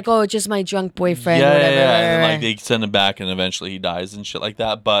 and he's like, "Oh, it's just my drunk boyfriend." Yeah, whatever. And like they send him back, and eventually he dies and shit like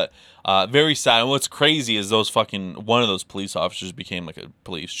that. But very sad. And what's crazy is one of those police officers became like a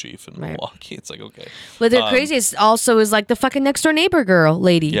police chief in Milwaukee. It's like okay. But the craziest also is like the fucking next door neighbor girl,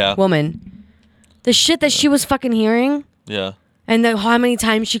 woman, the shit that she was fucking hearing. Yeah. And how many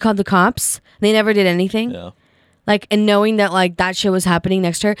times she called the cops? They never did anything. Yeah. Like, and knowing that like that shit was happening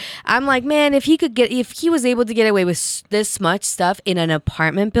next to her, I'm like, man, if he was able to get away with this much stuff in an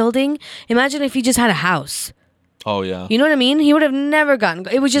apartment building, imagine if he just had a house. Oh yeah. You know what I mean? He would have never gotten.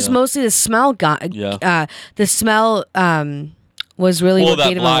 It was just mostly the smell. The smell was really what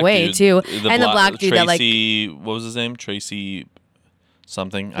gave him away too. And the black dude that like what was his name? Tracy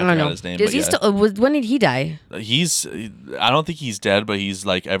something. I don't know his name. Is he still? When did he die? I don't think he's dead, but he's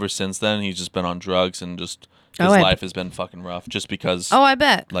like ever since then he's just been on drugs and just. His life has been fucking rough just because. Oh, I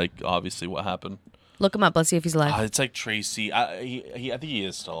bet. Like, obviously, what happened. Look him up. Let's see if he's alive. It's like Tracy. I think he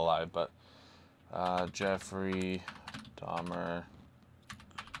is still alive, but Jeffrey Dahmer.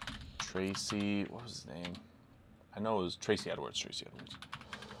 Tracy. What was his name? I know it was Tracy Edwards.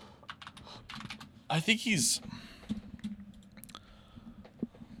 I think he's.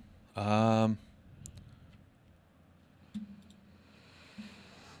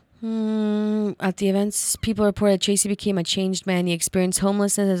 At the events, people reported Tracy became a changed man. He experienced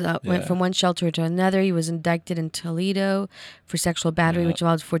homelessness, went from one shelter to another. He was indicted in Toledo for sexual battery, which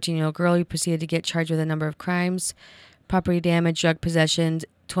involved a 14-year-old girl. He proceeded to get charged with a number of crimes, property damage, drug possession.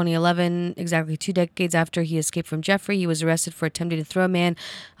 2011, exactly 2 decades after he escaped from Jeffrey, he was arrested for attempting to throw a man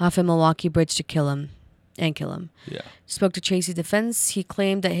off a Milwaukee bridge to kill him. Yeah. Spoke to Tracy's defense. He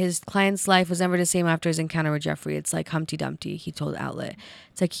claimed that his client's life was never the same after his encounter with Jeffrey. It's like Humpty Dumpty, he told Outlet.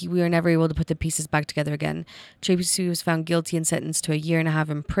 It's like we were never able to put the pieces back together again. Tracy was found guilty and sentenced to 1.5 years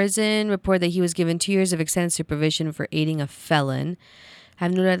in prison. Reported that he was given 2 years of extended supervision for aiding a felon. I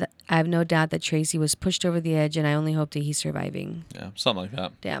have no doubt that Tracy was pushed over the edge, and I only hope that he's surviving. Yeah, something like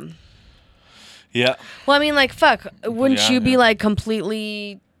that. Damn. Yeah. Well, I mean, like, fuck. Wouldn't you be, like,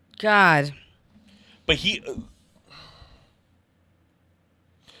 completely... God... But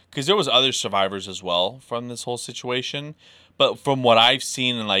because there was other survivors as well from this whole situation, but from what I've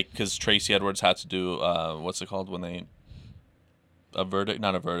seen, and like, because Tracy Edwards had to do, what's it called when they,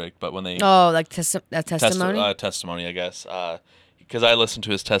 not a verdict, but when they, like testimony, testimony, I guess, because I listened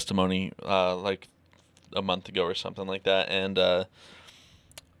to his testimony like a month ago or something like that, and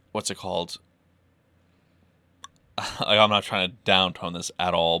what's it called? I'm not trying to downtone this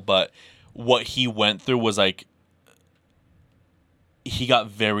at all, but what he went through was like he got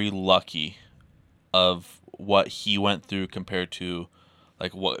very lucky of what he went through compared to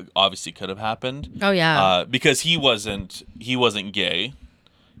like what obviously could have happened. Oh yeah. Because he wasn't gay.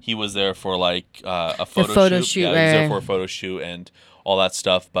 He was there for like a photo shoot. Yeah, he was there for a photo shoot and all that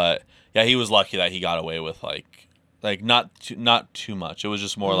stuff. But yeah, he was lucky that he got away with like not too much. It was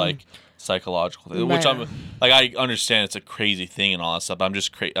just more like psychological thing, which I'm like, I understand it's a crazy thing and all that stuff. But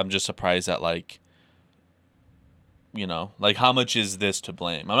I'm just surprised that like, you know, like how much is this to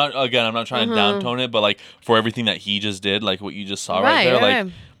blame? I'm not trying to downtone it, but like for everything that he just did, like what you just saw right there, like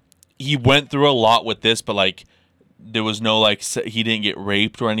he went through a lot with this, but like there was no like he didn't get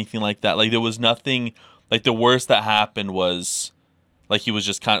raped or anything like that. Like there was nothing. Like the worst that happened was. Like he was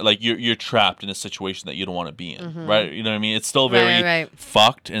just kind of like you're trapped in a situation that you don't want to be in, right? You know what I mean? It's still very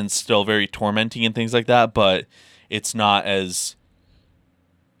fucked and still very tormenting and things like that, but it's not as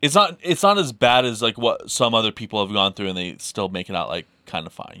bad as like what some other people have gone through and they still make it out like kind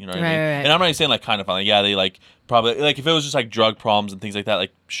of fine. You know what I mean? Right. And I'm not even saying like kind of fine. Like, yeah, they like probably like if it was just like drug problems and things like that,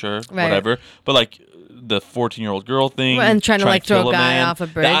 like sure, whatever. But like the 14-year-old girl thing and trying to like throw a guy off a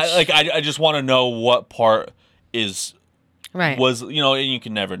bridge. I just want to know what part was and you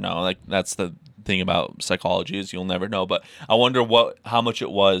can never know. Like that's the thing about psychology is you'll never know. But I wonder how much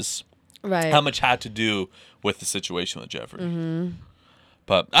it was. Right. How much had to do with the situation with Jeffrey. Mm-hmm.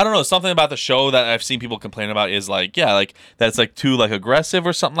 But I don't know. Something about the show that I've seen people complain about is like, yeah, like that's like too like aggressive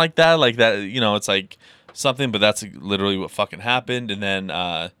or something like that. Like that, it's like something, but that's literally what fucking happened. And then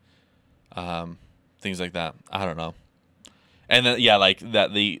things like that. I don't know. And then like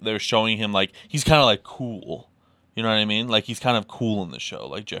that they're showing him like he's kind of like cool. You know what I mean? Like he's kind of cool in the show,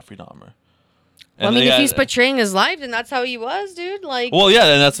 like Jeffrey Dahmer. Well, I mean, if he's portraying his life, then that's how he was, dude. Like, well, yeah,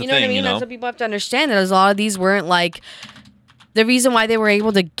 and that's the thing. You know what I mean? That's what people have to understand. That a lot of these weren't like the reason why they were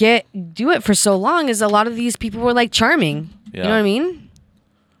able to do it for so long is a lot of these people were like charming. Yeah. You know what I mean?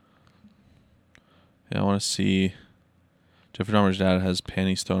 Yeah, I want to see. Jeffrey Dahmer's dad has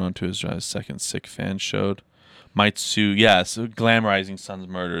panties thrown onto his second sick fan showed. Might sue, glamorizing son's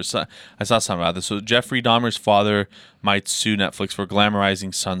murders. So, I saw something about this. So Jeffrey Dahmer's father might sue Netflix for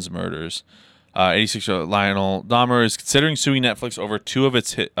glamorizing son's murders. 86-year-old Lionel Dahmer is considering suing Netflix over two of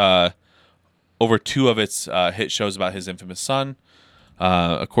its hit shows about his infamous son.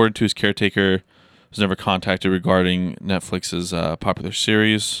 According to his caretaker, was never contacted regarding Netflix's popular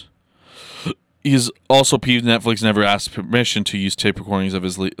series. He's also peeved Netflix never asked permission to use tape recordings of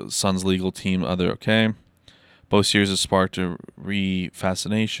his son's legal team. Okay. Both series have sparked a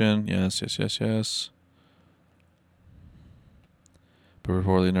re-fascination. Yes. But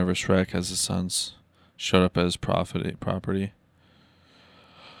reportedly nervous wreck as his sons showed up as property.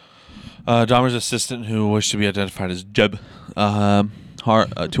 Dahmer's assistant, who wished to be identified as Jeb, to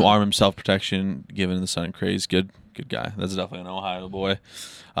arm himself protection, given the sudden craze. Good guy. That's definitely an Ohio boy.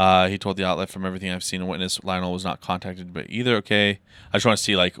 He told the outlet, from everything I've seen and witnessed, Lionel was not contacted by either. Okay. I just want to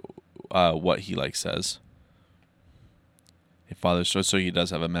see like what he like says. A father's story, so he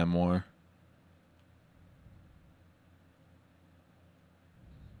does have a memoir.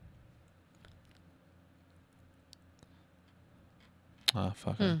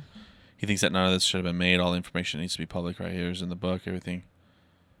 Fuck it. He thinks that none of this should have been made. All the information needs to be public right here is in the book, everything.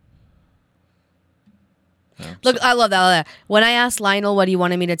 Yeah, look, I love that. When I asked Lionel what he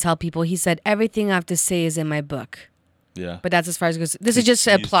wanted me to tell people, he said, everything I have to say is in my book. Yeah. But that's as far as it goes. This is just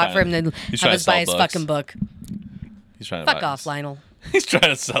a plot for him to have us buy his fucking book. He's trying to fuck off, Lionel. He's trying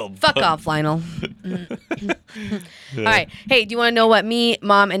to sell books. Fuck off, Lionel. All right. Hey, do you want to know what me,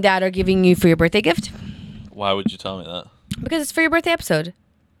 Mom, and Dad are giving you for your birthday gift? Why would you tell me that? Because it's for your birthday episode.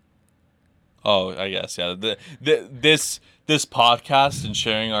 Oh, I guess, yeah. This podcast and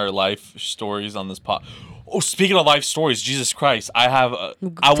sharing our life stories on this pod. Oh, speaking of life stories, Jesus Christ, I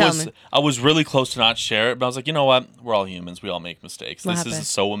was really close to not share it, but I was like, you know what? We're all humans. We all make mistakes. This is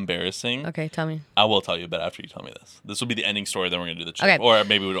so embarrassing. Okay, tell me. I will tell you, but after you tell me this. This will be the ending story, then we're going to do the trip. Okay. Or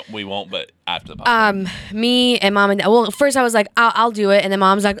maybe we won't, but after the podcast. Me and Mom and Dad, well, first I was like, I'll do it, and then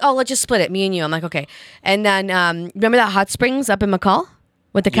Mom's like, oh, let's just split it, me and you. I'm like, okay. And then, remember that hot springs up in McCall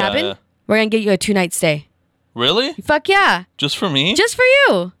with the cabin? Yeah. We're going to get you a 2-night stay. Really? Fuck yeah. Just for me? Just for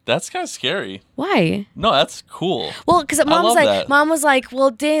you. That's kind of scary. Why? No, that's cool. Well, because Mom was like, well,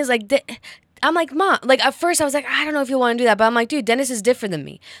 Dennis, like, I'm like, Mom, like, at first I was like, I don't know if you want to do that, but I'm like, dude, Dennis is different than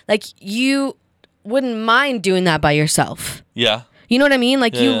me. Like, you wouldn't mind doing that by yourself. Yeah. You know what I mean?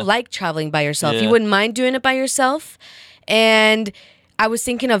 Like, you like traveling by yourself. Yeah. You wouldn't mind doing it by yourself. And I was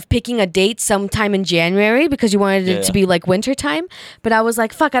thinking of picking a date sometime in January because you wanted it to be like winter time. But I was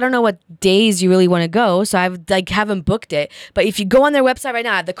like, fuck, I don't know what days you really want to go. So I haven't booked it. But if you go on their website right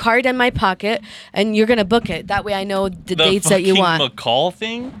now, I have the card in my pocket and you're going to book it. That way I know the dates that you want. The McCall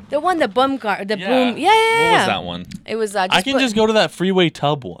thing? The one, the bum card. The boom. Yeah. What was that one? It was I can just go to that freeway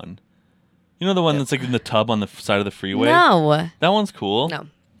tub one. You know the one that's like in the tub on the side of the freeway? No. That one's cool. No.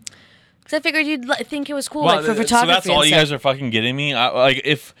 I figured you'd think it was cool, like for photography. So that's all you guys are fucking getting me.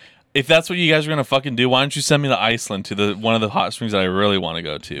 If that's what you guys are gonna fucking do, why don't you send me to Iceland to one of the hot springs that I really want to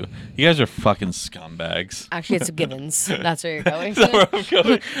go to? You guys are fucking scumbags. Actually, it's Givens. That's where you're going. That's where I'm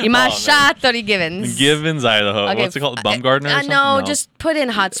going. Imasha Givens. Givens, Idaho. Okay. What's it called? Bumgarner? Or something? No, just put in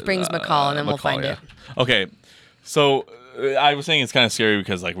Hot Springs McCall, and then we'll find it. Okay, so. I was saying it's kind of scary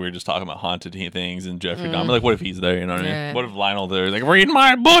because like we were just talking about haunted things and Jeffrey Dahmer. Like, what if he's there? You know what I mean? What if Lionel there? Like, read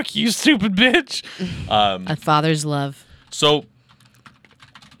my book, you stupid bitch. A father's love. So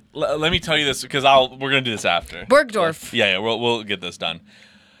let me tell you this because we're gonna do this after Bergdorf. Yeah, we'll get this done.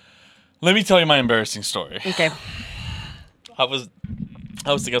 Let me tell you my embarrassing story. Okay. I was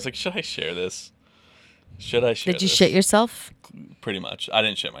thinking, I was like, should I share this? Should I share Did you this? shit yourself? Pretty much. I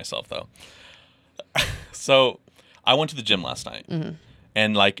didn't shit myself though. So I went to the gym last night,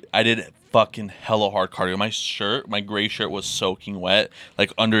 and like I did fucking hella hard cardio. My gray shirt was soaking wet.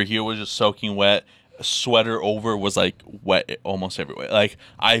 Like under here was just soaking wet. Sweater over was like wet almost everywhere. Like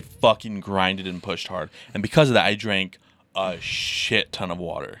I fucking grinded and pushed hard, and because of that, I drank a shit ton of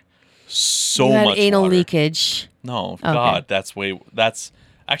water. So you had much anal water. Leakage. No, Okay. God, that's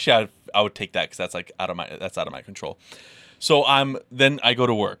actually I would take that because that's like out of my control. So then I go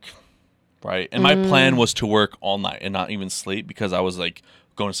to work, right? And my plan was to work all night and not even sleep because I was like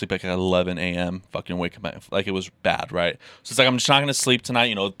going to sleep like at 11 a.m. Fucking wake up like it was bad, right? So it's like I'm just not gonna sleep tonight.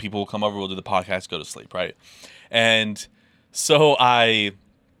 You know, people will come over, we'll do the podcast, go to sleep, right? And so I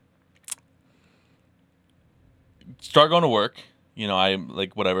start going to work. You know, I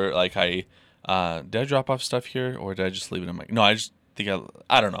like whatever. Like did I drop off stuff here or did I just leave it in my? No, I just think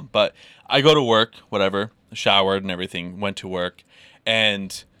I don't know. But I go to work, whatever, showered and everything, went to work,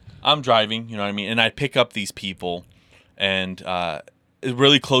 and I'm driving. You know what I mean? And I pick up these people, and a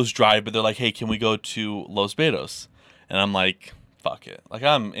really close drive, but they're like, "Hey, can we go to Los Betos?" And I'm like, "Fuck it!" Like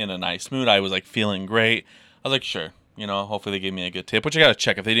I'm in a nice mood. I was like feeling great. I was like, "Sure." You know, hopefully they gave me a good tip, which I gotta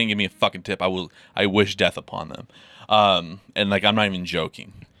check. If they didn't give me a fucking tip, I wish death upon them. And like I'm not even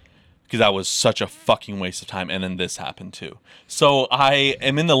joking, because that was such a fucking waste of time. And then this happened too. So I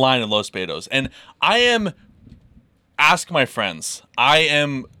am in the line of Los Betos, and ask my friends, I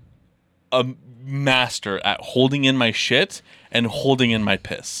am a master at holding in my shit and holding in my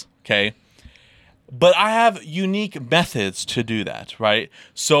piss. Okay. But I have unique methods to do that, right?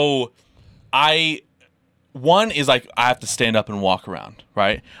 So one is like I have to stand up and walk around,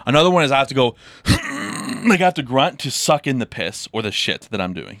 right? Another one is I have to go, like I have to grunt to suck in the piss or the shit that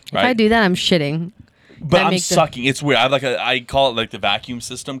I'm doing, right? If I do that, I'm shitting. But I'm sucking. It's weird. I call it like the vacuum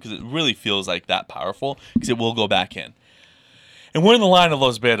system because it really feels like that powerful because it will go back in. And we're in the line of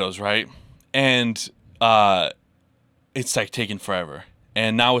Los Betos, right? And it's like taking forever.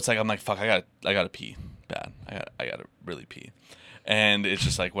 And now it's like I'm like, fuck, I gotta pee bad. I gotta really pee. And it's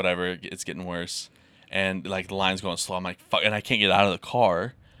just like whatever, it's getting worse. And like the line's going slow. I'm like, fuck, and I can't get out of the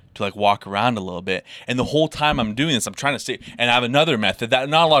car to like walk around a little bit. And the whole time I'm doing this, I'm trying to stay. And I have another method that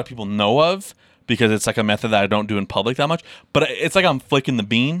not a lot of people know of because it's like a method that I don't do in public that much. But it's like I'm flicking the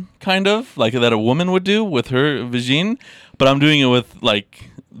bean, kind of like that a woman would do with her vagine. But I'm doing it with like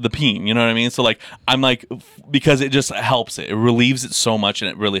the peen, you know what I mean? So like I'm like, because it just helps it relieves it so much,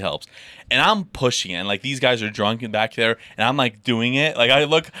 and it really helps. And I'm pushing it, and like these guys are drunk in back there, and I'm like doing it like I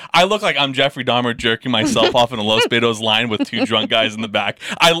look like I'm Jeffrey Dahmer jerking myself off in a Los Betos line with two drunk guys in the back.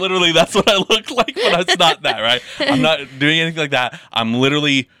 I literally, that's what I look like, but it's not that, right? I'm not doing anything like that. I'm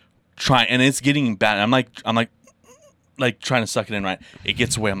literally trying, and it's getting bad. I'm like trying to suck it in, right? It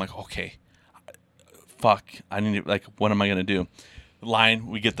gets away. I'm like, okay, fuck, I need to, like, what am I gonna do? Line,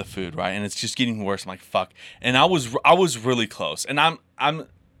 we get the food, right? And it's just getting worse. I'm like, fuck. And I was really close. And I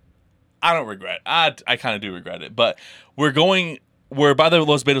don't regret. I kind of do regret it. But we're by the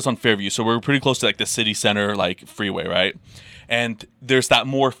Los Betos on Fairview, so we're pretty close to like the city center, like freeway, right? And there's that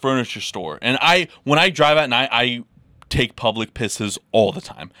More Furniture store. And when I drive at night, I take public pisses all the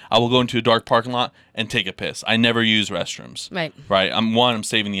time. I will go into a dark parking lot and take a piss. I never use restrooms. Right. Right. I'm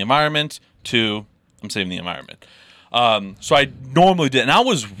saving the environment. 2, I'm saving the environment. So I normally did, and I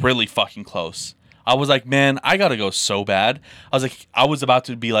was really fucking close. I was like, man, I gotta go so bad. I was about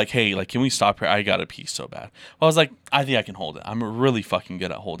to be like, hey, like, can we stop here? I gotta pee so bad. I was like, I think I can hold it. I'm really fucking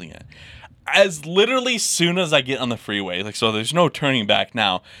good at holding it. As literally soon as I get on the freeway, like, so there's no turning back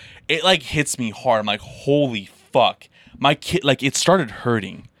now, it like hits me hard. I'm like, holy fuck. My kid, like, it started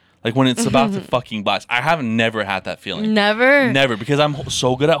hurting. Like when it's about to fucking blast. I have never had that feeling. Never, because I'm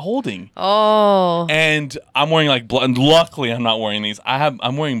so good at holding. Oh. And I'm wearing like and luckily I'm not wearing these.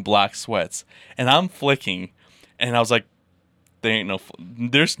 I'm wearing black sweats, and I'm flicking, and I was like,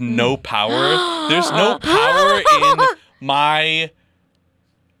 there's no power. There's no power in my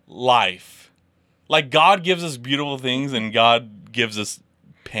life. Like God gives us beautiful things, and God gives us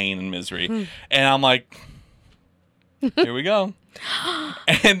pain and misery. And I'm like, here we go.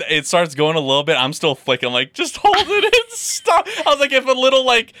 And it starts going a little bit. I'm still flicking. I'm like, just hold it and stop. I was like, if a little,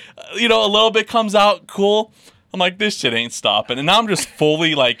 like, a little bit comes out, cool. I'm like, this shit ain't stopping. And now I'm just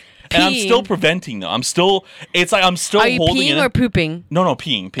fully like, and I'm still preventing though. It's like I'm still holding it. Are you peeing or pooping? No,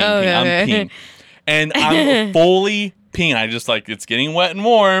 peeing. Okay. I'm peeing. And I'm fully peeing. I just like, it's getting wet and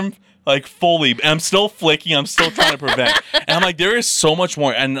warm. Like fully. And I'm still flicking. I'm still trying to prevent. And I'm like, there is so much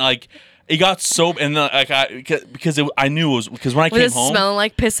more. And like, It got so, and because I knew it was, because when I came home, smelling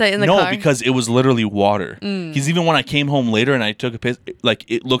like piss in the car? No, because it was literally water. Because even when I came home later and I took a piss, like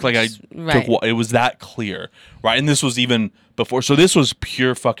it looked like I took. It was that clear, right? And this was even before, so this was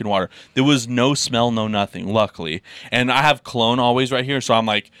pure fucking water. There was no smell, no nothing. Luckily, and I have cologne always right here, so I'm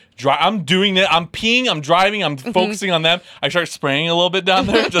like, I'm doing it. I'm peeing. I'm driving. I'm focusing on them. I start spraying a little bit down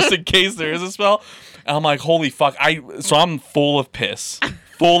there just in case there is a smell. And I'm like, holy fuck! So I'm full of piss.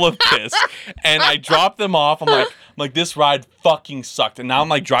 And I dropped them off. I'm like, this ride fucking sucked. And now I'm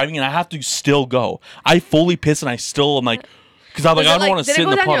like driving and I have to still go. I fully pissed and I still am like, because I'm like, I don't want to sit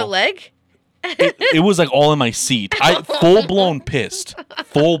in the puddle. Did it go down your leg? It was like all in my seat. I full blown pissed.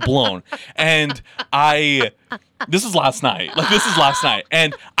 Full blown. And this is last night.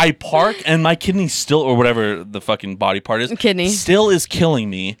 And I park and my kidney still, or whatever the fucking body part is, kidney still is killing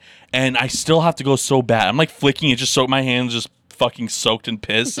me. And I still have to go so bad. I'm like flicking it just so my hands just fucking soaked in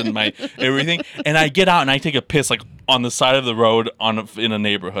piss and my everything. And I get out and I take a piss like on the side of the road in a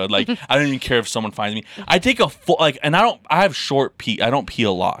neighborhood. Like I don't even care if someone finds me. I take a full and I have short pee. I don't pee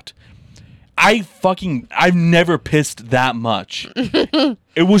a lot. I've never pissed that much.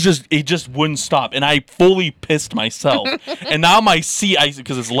 It just wouldn't stop. And I fully pissed myself. And now my seat,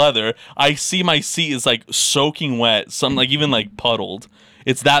 because it's leather, I see my seat is like soaking wet. Some like even like puddled.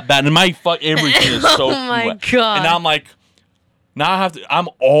 It's that bad. And my everything is soaking wet. Oh my God. And now I'm like, I'm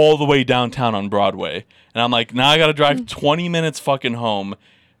all the way downtown on Broadway. And I'm like, now I got to drive 20 minutes fucking home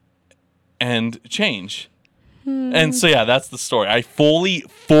and change. And so, yeah, that's the story. I fully,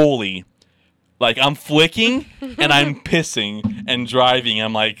 like, I'm flicking and I'm pissing and driving.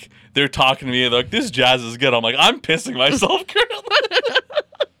 I'm like, they're talking to me. They're like, this jazz is good. I'm like, I'm pissing myself currently.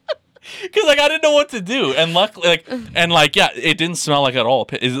 Because, like, I didn't know what to do. And luckily, yeah, it didn't smell like at all.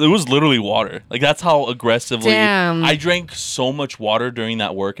 It was literally water. Like, that's how aggressively. Damn. I drank so much water during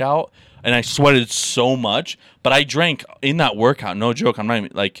that workout. And I sweated so much. But I drank, in that workout, no joke, I'm not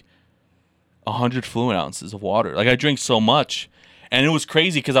even, like, 100 fluid ounces of water. Like, I drank so much. And it was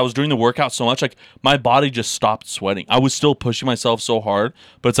crazy because I was doing the workout so much, like, my body just stopped sweating. I was still pushing myself so hard.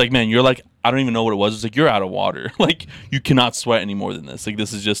 But it's like, man, you're like, I don't even know what it was. It's like, you're out of water. Like, you cannot sweat any more than this. Like,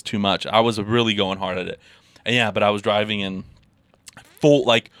 this is just too much. I was really going hard at it. And yeah, but I was driving in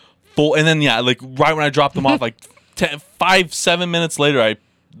full. And then, yeah, like, right when I dropped them off, like, 5-7 minutes later,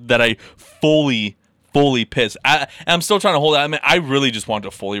 I fully pissed. I'm still trying to hold it. I mean, I really just wanted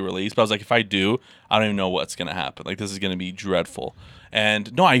to fully release, but I was like, if I do, I don't even know what's going to happen. Like, this is going to be dreadful.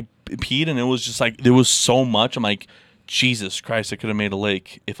 And no, I peed and it was just like, there was so much. I'm like, Jesus Christ, I could have made a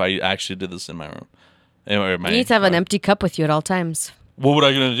lake if I actually did this in my room. You need to have an empty cup with you at all times. What would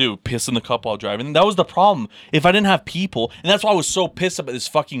I gonna do? Piss in the cup while driving? And that was the problem. If I didn't have people, and that's why I was so pissed about this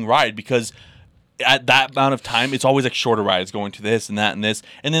fucking ride, because at that amount of time, it's always like shorter rides going to this and that and this,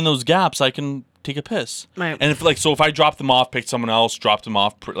 and then those gaps I can take a piss. Right. And if I dropped them off, picked someone else, dropped them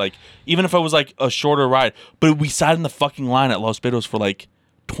off, like even if it was like a shorter ride, but we sat in the fucking line at Los Betos for like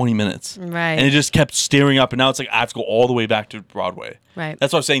 20 minutes. Right. And it just kept staring up, and now it's like I have to go all the way back to Broadway. Right.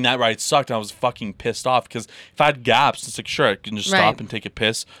 That's why I was saying that ride sucked, and I was fucking pissed off because if I had gaps, it's like, sure, I can just stop and take a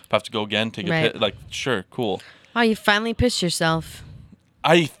piss. If I have to go again, take a piss. Like, sure, cool. Oh, you finally pissed yourself.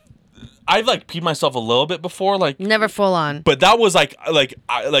 I've like peed myself a little bit before, like never full on. But that was like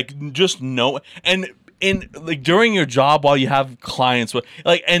just no. And in like during your job while you have clients,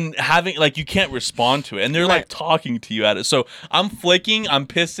 like, and having like, you can't respond to it, and they're like talking to you at it. So I'm flicking, I'm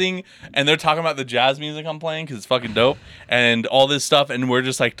pissing, and they're talking about the jazz music I'm playing because it's fucking dope and all this stuff, and we're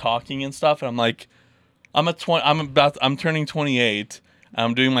just like talking and stuff. And I'm like, I'm turning 28.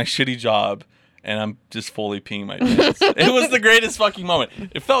 I'm doing my shitty job, and I'm just fully peeing my pants. It was the greatest fucking moment.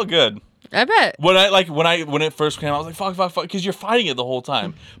 It felt good. I bet. When it first came out, I was like, fuck, because you're fighting it the whole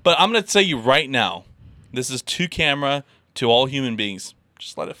time. But I'm gonna tell you right now, this is to camera, to all human beings.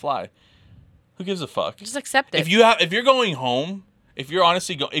 Just let it fly. Who gives a fuck? Just accept it. If you're going home, if you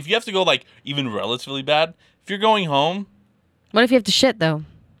have to go like even relatively bad, if you're going home. What if you have to shit though?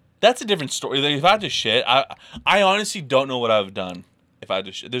 That's a different story. Like, if I had to shit, I honestly don't know what I would have done. If I had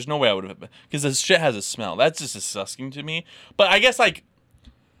to shit, there's no way I would have, because the shit has a smell. That's just disgusting to me. But I guess like,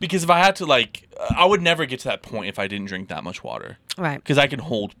 because if I had to, like, I would never get to that point if I didn't drink that much water. Right. Because I can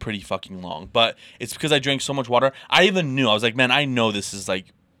hold pretty fucking long. But it's because I drank so much water. I even knew. I was like, man, I know this is, like,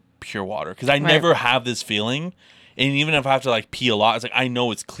 pure water. Because I never have this feeling. And even if I have to, like, pee a lot, it's like, I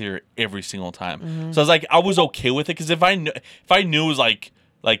know it's clear every single time. Mm-hmm. So I was like, I was okay with it. Because if I knew it was, like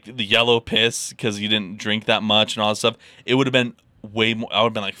the yellow piss, because you didn't drink that much and all that stuff, it would have been way more. I would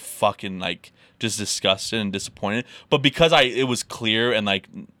have been, like, fucking, like, just disgusted and disappointed. But because it was clear and like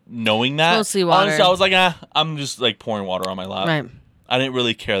knowing that, mostly water. Honestly, I was like, I'm just like pouring water on my lap. Right. I didn't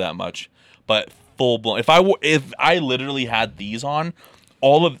really care that much. But full blown. If I literally had these on,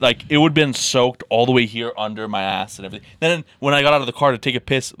 all of like it would have been soaked all the way here under my ass and everything. Then when I got out of the car to take a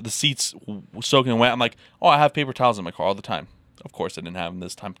piss, the seats soaking wet. I'm like, oh, I have paper towels in my car all the time. Of course, I didn't have them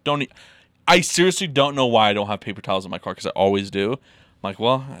this time. I seriously don't know why I don't have paper towels in my car because I always do. I'm like,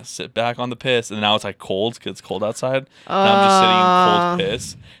 well, I sit back on the piss, and now it's like cold because it's cold outside. Now I'm just sitting in cold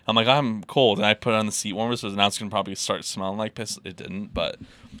piss. I'm like, I'm cold, and I put it on the seat warmer, so now it's gonna probably start smelling like piss. It didn't, but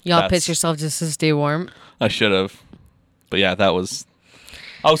y'all piss yourself just to stay warm. I should have, but yeah, that was.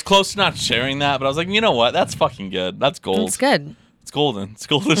 I was close to not sharing that, but I was like, you know what? That's fucking good. That's gold. It's good. It's golden. It's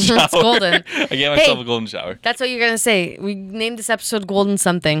golden shower. It's golden. I gave myself a golden shower. That's what you're going to say. We named this episode Golden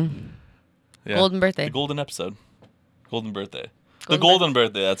Something. Yeah. Golden Birthday. The golden episode. Golden Birthday. The Golden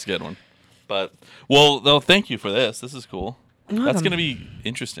Birthday. That's a good one. But, well, thank you for this. This is cool. That's going to be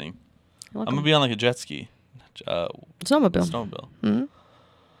interesting. I'm going to be on like a jet ski. Snowmobile. Mm-hmm.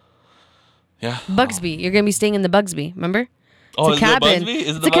 Yeah. Bugsby. You're going to be staying in the Bugsby. Remember? It's a cabin.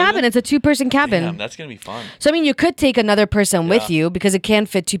 It's a cabin. It's a 2-person cabin. Damn, that's gonna be fun. So I mean, you could take another person with you because it can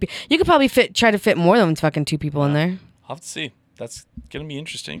fit 2 people. You could probably try to fit more than fucking 2 people in there. I'll have to see. That's gonna be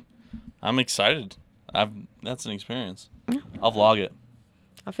interesting. I'm excited. That's an experience. Yeah. I'll vlog it.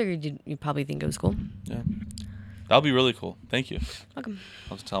 I figured you'd probably think it was cool. Yeah, that'll be really cool. Thank you. Welcome.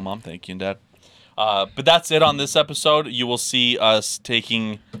 I'll have to tell Mom thank you and Dad. But that's it on this episode. You will see us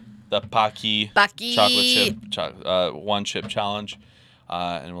taking the Pocky chocolate chip 1 chip challenge,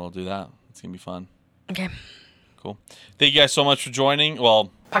 and we'll do that. It's gonna be fun. Okay. Cool. Thank you guys so much for joining.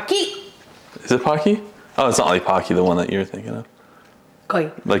 Well, Pocky. Is it Pocky? Oh, it's not like Pocky, the one that you're thinking of.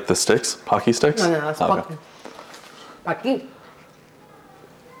 Koi. Like the sticks, Pocky sticks. No, that's Pocky. Pocky.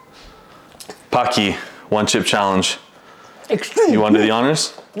 Pocky 1 chip challenge. Extreme. You want to do the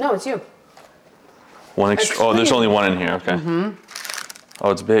honors? No, it's you. Oh, there's only 1 in here. Okay. Mm-hmm. Oh,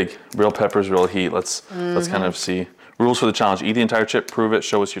 it's big. Real peppers, real heat. Let's kind of see. Rules for the challenge. Eat the entire chip. Prove it.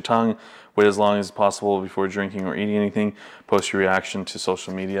 Show us your tongue. Wait as long as possible before drinking or eating anything. Post your reaction to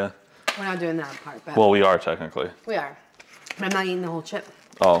social media. We're not doing that part. But well, we are technically. We are. But I'm not eating the whole chip.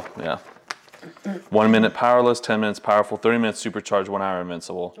 Oh, yeah. 1 minute powerless, 10 minutes powerful, 30 minutes supercharged, 1 hour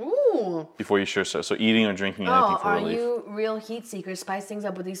invincible. Ooh. Before you sure so. So eating or drinking anything for relief. Are you real heat seekers? Spice things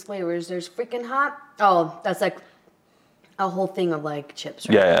up with these flavors. There's freaking hot. Oh, that's like a whole thing of like chips,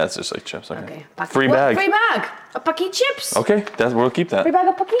 right? Yeah, it's just like chips. Okay. Free bag. Free bag. A Pocky chips. Okay, we'll keep that. Free bag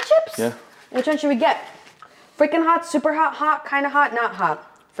of Pocky chips. Yeah. Which one should we get? Freaking hot, super hot, kind of hot, not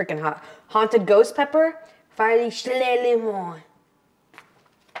hot. Freaking hot. Haunted ghost pepper. Fiery lemon.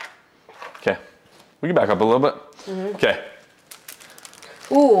 Okay. We can back up a little bit. Okay.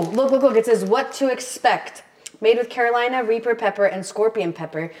 Ooh, look. It says what to expect. Made with Carolina Reaper pepper and scorpion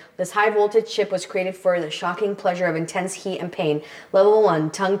pepper, this high voltage chip was created for the shocking pleasure of intense heat and pain. Level 1,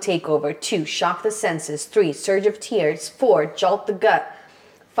 tongue takeover. 2, shock the senses. 3, surge of tears. 4, jolt the gut.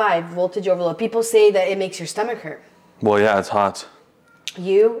 5, voltage overload. People say that it makes your stomach hurt. Well, yeah, it's hot.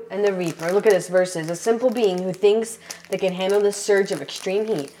 You and the Reaper. Look at this versus a simple being who thinks they can handle the surge of extreme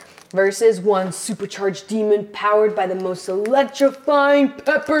heat. Versus 1 supercharged demon powered by the most electrifying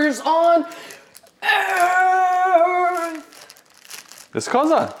peppers on Earth. This calls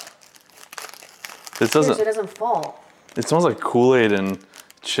that. This doesn't. So it doesn't fall. It smells like Kool-Aid and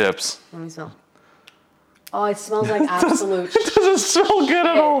chips. Let me smell. Oh, it smells like absolute. It doesn't smell good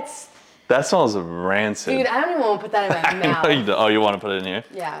at all. That smells rancid. Dude, I don't even want to put that in my mouth. Oh, you want to put it in here?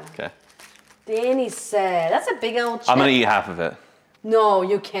 Yeah. Okay. Danny said, that's a big old chip. I'm gonna eat half of it. No,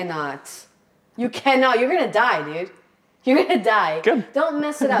 you cannot. You cannot. You're gonna die, dude. You're gonna die. Good. Don't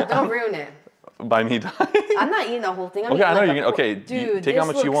mess it up. Don't ruin it. By me dying? I'm not eating the whole thing. I'm okay, I know like you're gonna. Okay, dude, take how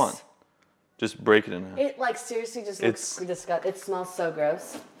much you want. Just break it in half. It like seriously just looks disgusting. It smells so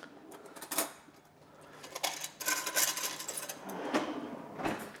gross.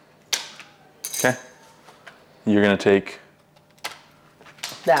 Okay. You're gonna take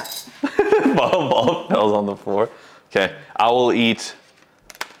that. ball falls on the floor. Okay, I'll eat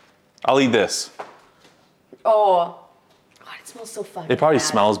this. Oh, God, it smells so fucking It probably bad.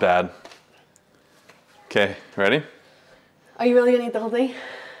 smells bad. Okay, ready? Are you really gonna eat the whole thing?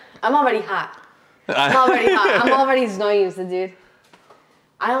 I'm already hot. I'm already noised, dude.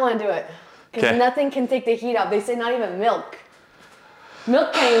 I don't want to do it. Because nothing can take the heat off. They say not even milk.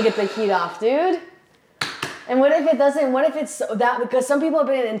 Milk can't even get the heat off, dude. And what if it doesn't? What if it's that? Because some people have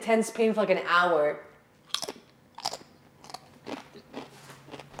been in intense pain for like an hour.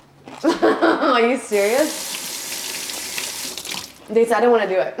 Are you serious? They said I don't want to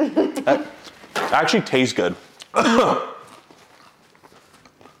do it. That actually tastes good.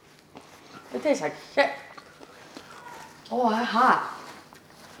 It tastes like shit. Oh, that's hot.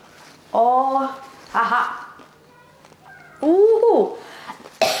 Oh, haha. Ooh.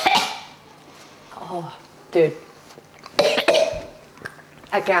 Oh, dude.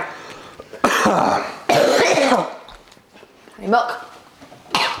 I can't. Hey, milk.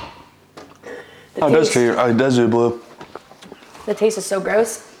 It does do blue. The taste is so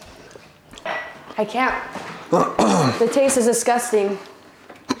gross. I can't. The taste is disgusting.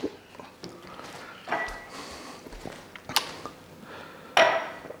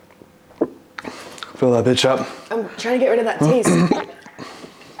 Fill that bitch up. I'm trying to get rid of that taste.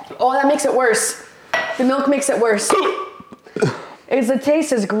 Oh, that makes it worse. The milk makes it worse. The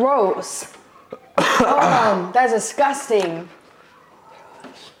taste is gross. Oh, that's disgusting.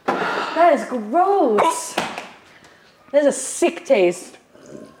 That is gross. That's a sick taste.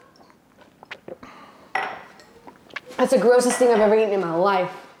 That's the grossest thing I've ever eaten in my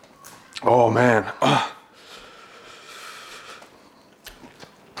life. Oh man.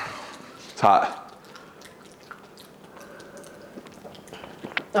 It's hot.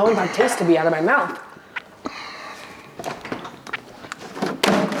 I want that taste to be out of my mouth.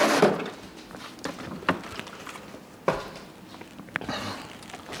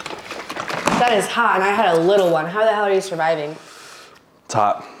 That is hot, and I had a little one. How the hell are you surviving? It's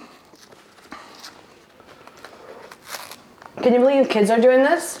hot. Can you believe kids are doing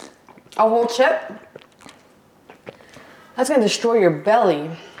this? A whole chip? That's gonna destroy your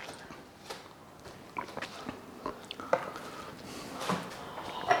belly.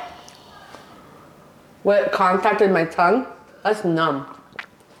 What contacted my tongue? That's numb.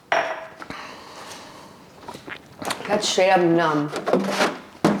 That's straight up numb.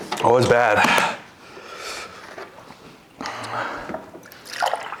 Oh, it's bad.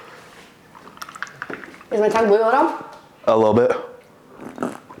 Is my tongue blue at all? A little bit.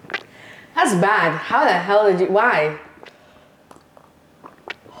 That's bad. How the hell did you, why?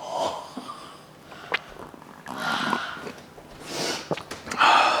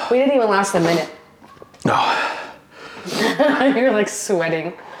 We didn't even last a minute. No. You're like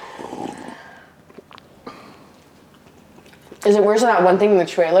sweating. Is it worse than that one thing in the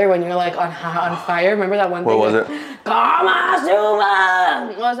trailer when you're like on fire? Remember that one thing? What was it? Kamasuma!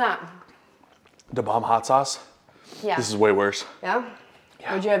 What was that? The bomb hot sauce? Yeah. This is way worse. Yeah?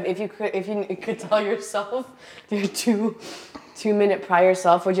 Would you have, if you could tell yourself, your 2-minute prior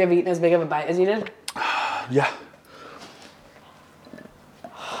self, would you have eaten as big of a bite as you did? Yeah.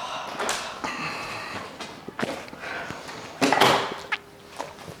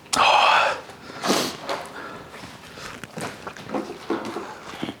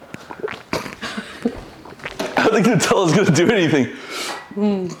 I don't think Nutella's gonna do anything.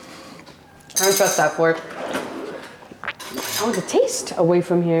 I don't trust that fork. I want the taste away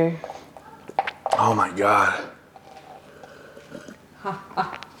from here. Oh my god.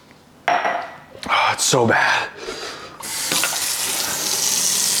 Oh, it's so bad.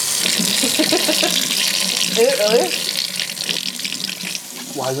 Is it really?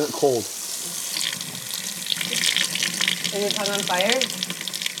 Why is it cold? Is your tongue on fire?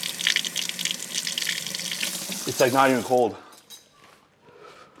 It's like not even cold.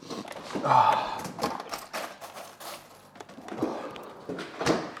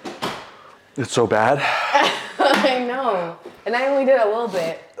 It's so bad. I know. And I only did a little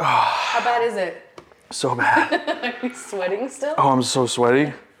bit. How bad is it? So bad. Are you sweating still? Oh, I'm so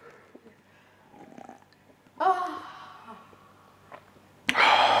sweaty.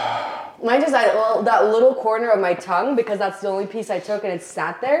 Mine just that little corner of my tongue because that's the only piece I took and it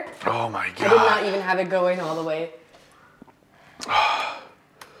sat there. Oh my god. I did not even have it going all the way. Oh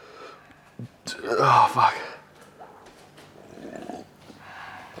fuck.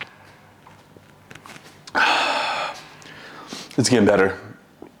 It's getting better.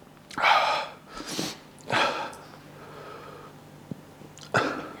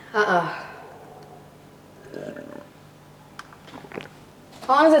 How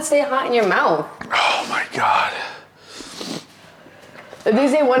long does it stay hot in your mouth? Oh my god. If they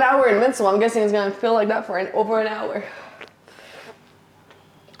say 1 hour invincible, I'm guessing it's gonna feel like that for over an hour.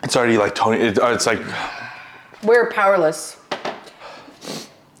 It's already like Tony. It's like. We're powerless.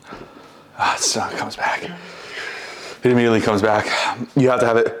 It comes back. It immediately comes back. You have to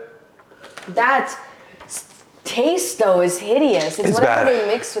have it. That taste though is hideous. It's whatever bad. they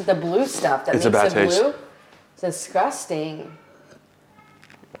mix with the blue stuff that It's makes a bad it taste. blue. It's disgusting.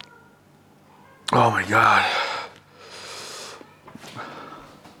 Oh my god.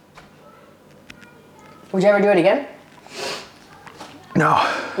 Would you ever do it again? No.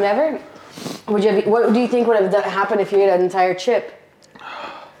 Never? Would you have, what do you think would have happened if you ate an entire chip?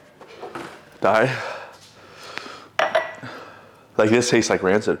 Die. Like this tastes like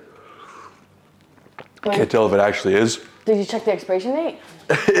rancid. Can't tell if it actually is. Did you check the expiration date?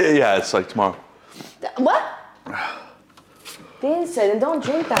 Yeah, it's like tomorrow. What? Vincent, and don't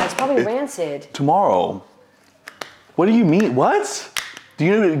drink that. It's probably rancid. Tomorrow. What do you mean? What? Do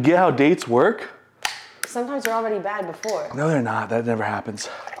you get how dates work? Sometimes they're already bad before. No, they're not. That never happens.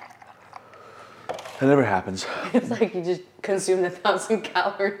 That never happens. It's like you just consumed 1,000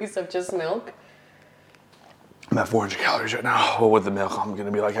 calories of just milk. I'm at 400 calories right now. Well, with the milk, I'm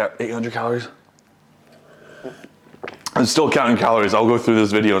gonna be like at 800 calories. I'm still counting calories. I'll go through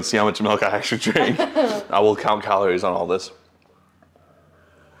this video and see how much milk I actually drink. I will count calories on all this.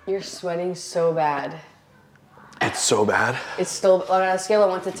 You're sweating so bad. It's so bad. It's still, on a scale of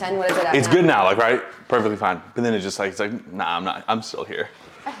 1 to 10, what is it at It's now? good now, like, right? Perfectly fine. But then it's just like, it's like, nah, I'm not. I'm still here.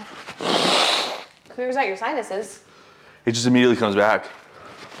 Clears out your sinuses. It just immediately comes back.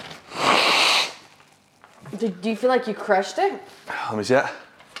 Do you feel like you crushed it? Let me see that.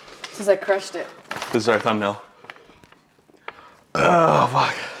 Since I crushed it. This is our thumbnail. Oh,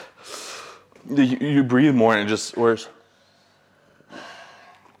 fuck. You breathe more and it just worse.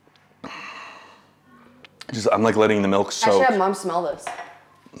 I'm like letting the milk I soak. should have mom smell this.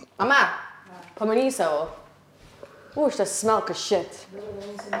 Mama, pomeriso. Oh, it just smell like shit.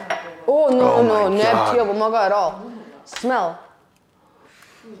 Oh, no, Oh no, my ne God. ti pomaga at all. Smell.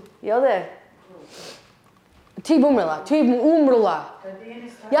 Jelde? Ti bi umrla, ti bi umrla.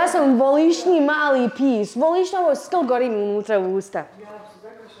 Ja sam volišni mali pis. Volišnjavo still gori mi unutra u usta.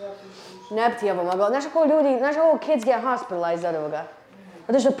 Ne bi ti ja pomagala. Znaš kako ljudi, znaš kako kids get hospitalized od ovoga?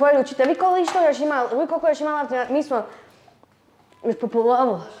 Zato što pojedu čita. Vi koliko još ima, vi koliko još ima lafte, mi smo još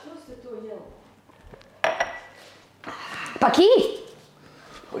popularno. Pa ki?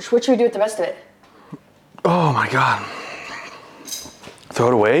 What should we do with the rest of it? Oh my God. Throw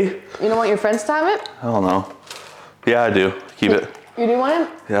it away? You don't want your friends to have it? I don't know. Yeah, I do. Keep it. You do want it?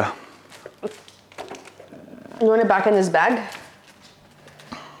 Yeah. You want it back in this bag?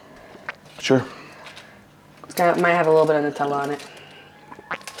 Sure. It's got, might have a little bit of Nutella on it.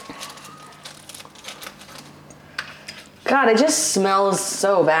 God, it just smells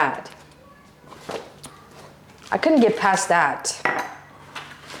so bad. I couldn't get past that.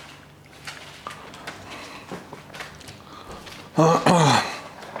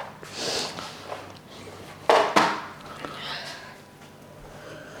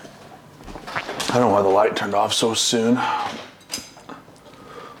 I don't know why the light turned off so soon.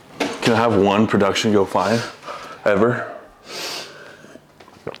 Can I have one production go fine? Ever?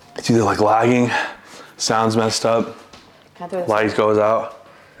 It's either like lagging, sound's messed up, Can I throw this? light goes out.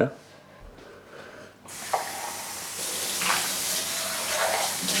 Yeah.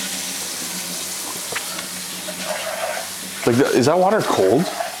 Like, is that water cold?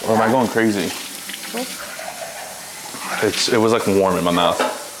 Or am I going crazy? It was like warm in my mouth.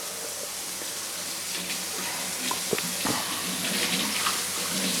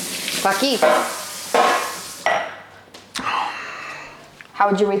 Paki. How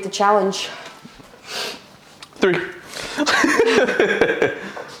would you rate the challenge? 3.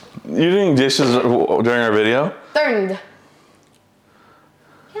 You doing dishes during our video? Third.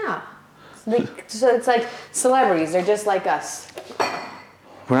 Yeah. So it's like celebrities. They're just like us.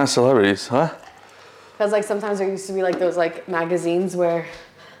 We're not celebrities, huh? Because like sometimes there used to be like those like magazines where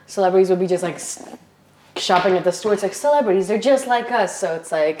celebrities would be just like shopping at the store. It's like celebrities. They're just like us. So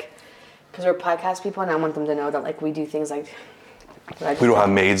it's like, because we're podcast people and I want them to know that like we do things like. We don't have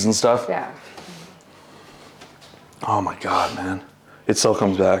maids and stuff? Yeah. Oh my God, man. It still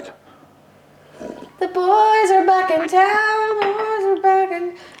comes back. The boys are back in town. The boys are back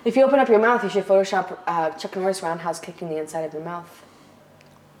in. If you open up your mouth, you should Photoshop Chuck Norris roundhouse kicking the inside of your mouth.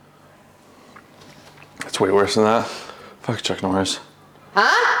 It's way worse than that. Fuck Chuck Norris.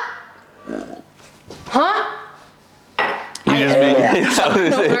 Huh? Huh? You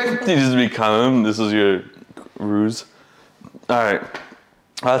just become him. This is your ruse. All right.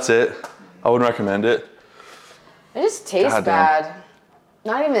 That's it. I wouldn't recommend it. It just tastes Goddamn. bad.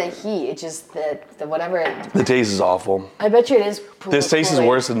 Not even the heat. It's just the whatever. The taste is awful. I bet you it is. This taste is Kool-Aid.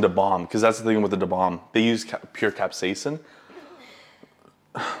 worse than Da Bomb, because that's the thing with the Da Bomb. They use pure capsaicin.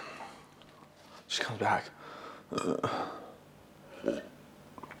 She comes back.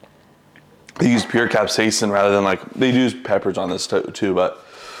 They use pure capsaicin rather than like, they use peppers on this too, but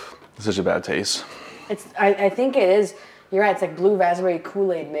it's such a bad taste. I think it is. You're right. It's like blue raspberry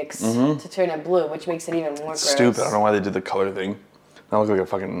Kool-Aid mix to turn it blue, which makes it even more gross. Stupid. I don't know why they did the color thing. I look like a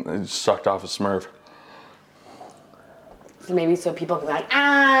fucking, it sucked off a Smurf. So maybe so people can be like,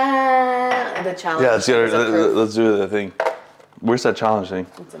 ah, the challenge. Yeah, is approved. let's do the thing. Where's that challenge thing?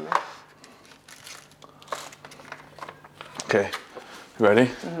 It's in there. Okay, you ready?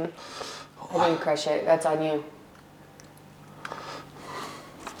 I didn't crush it. That's on you.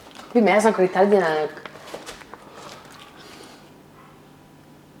 Uy, me vas a gritar bien, Alec.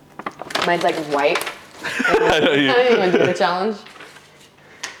 Mine's like white. I don't even do the challenge.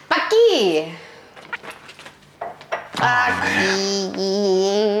 Paqui! Paqui!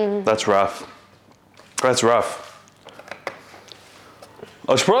 That's rough. That's rough.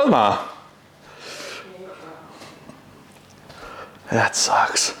 Oś problema. That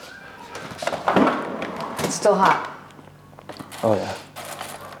sucks. It's still hot. Oh yeah.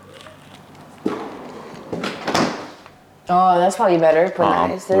 Oh, that's probably better. Putting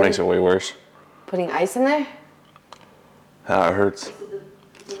ice It in. makes it way worse. Putting ice in there? Yeah, it hurts.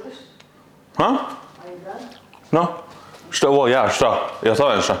 Huh? Are you done? No? Что? Well, yeah, что? Я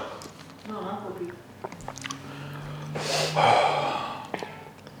тоже что? No, not cookie.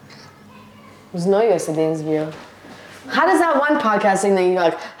 Знаю я Dance view. How does that one podcast thing that you go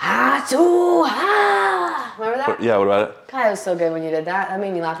like, ha, to, ha? Remember that? Yeah, what about it? God, it was so good when you did that. That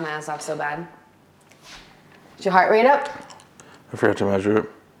made me laugh my ass off so bad. Is your heart rate up? I forgot to measure it.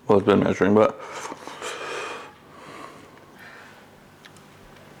 Well, it's been measuring, but...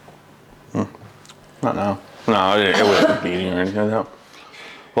 Not now. No, it wasn't beating or anything like that.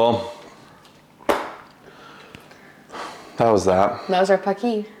 Well, that was that. That was our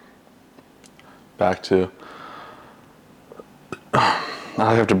Paqui. Back to... I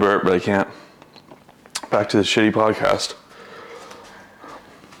have to burp, but I can't. Back to the shitty podcast.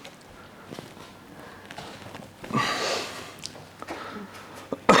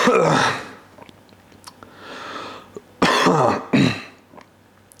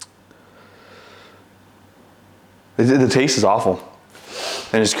 The taste is awful,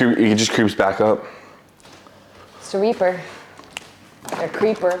 and it just creeps back up. It's a Reaper. A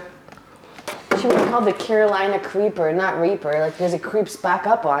creeper. It should be called the Carolina Creeper, not Reaper, like because it creeps back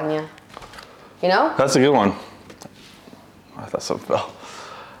up on you. You know? That's a good one. I thought something fell.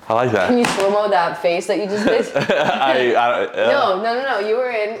 I like that. Can you slow-mo that face that you just did? No. You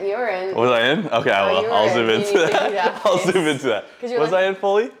were in. Was I in? Okay, I will. I'll zoom into that. I'll zoom into that. Was I in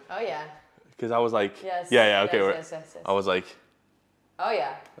fully? Oh yeah. Because I was like, Yes. yeah, okay. Yes. I was like, Oh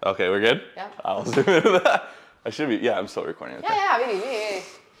yeah. okay, we're good? Yeah. I'll zoom into that. I should be, yeah, I'm still recording. Okay. Yeah, really.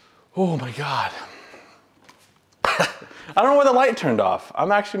 Oh my God. I don't know why the light turned off.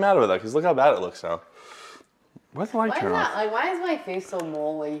 I'm actually mad about that because look how bad it looks now. Why's the light turn off? Why is my face so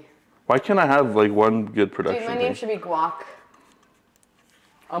moldy? Why can't I have like one good production Dude, my name should be Guac.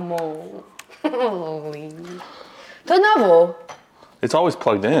 A mole. To novo. It's always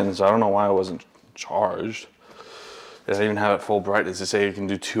plugged in, so I don't know why it wasn't charged. I didn't even have it full brightness. They say you can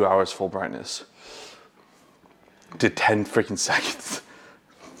do 2 hours full brightness. Did 10 freaking seconds.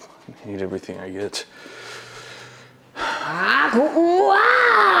 I need everything I get.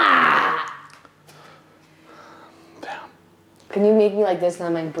 Damn. Can you make me like this and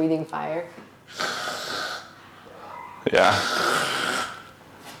I'm like breathing fire? Yeah.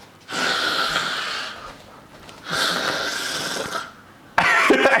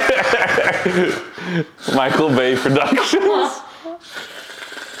 Michael Bay Productions.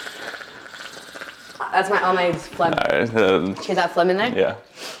 That's all my phlegm. Alright, See that phlegm in there? yeah.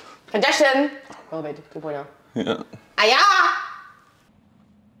 Congestion. Oh, baby, 2.0. Yeah. Aya!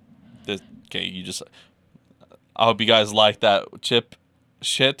 Okay, I hope you guys liked that shit.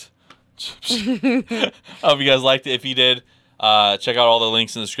 I hope you guys liked it. If you did, check out all the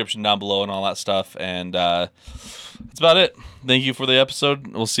links in the description down below and all that stuff. And that's about it. Thank you for the episode.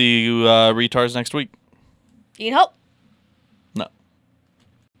 We'll see you retards next week. Eat help.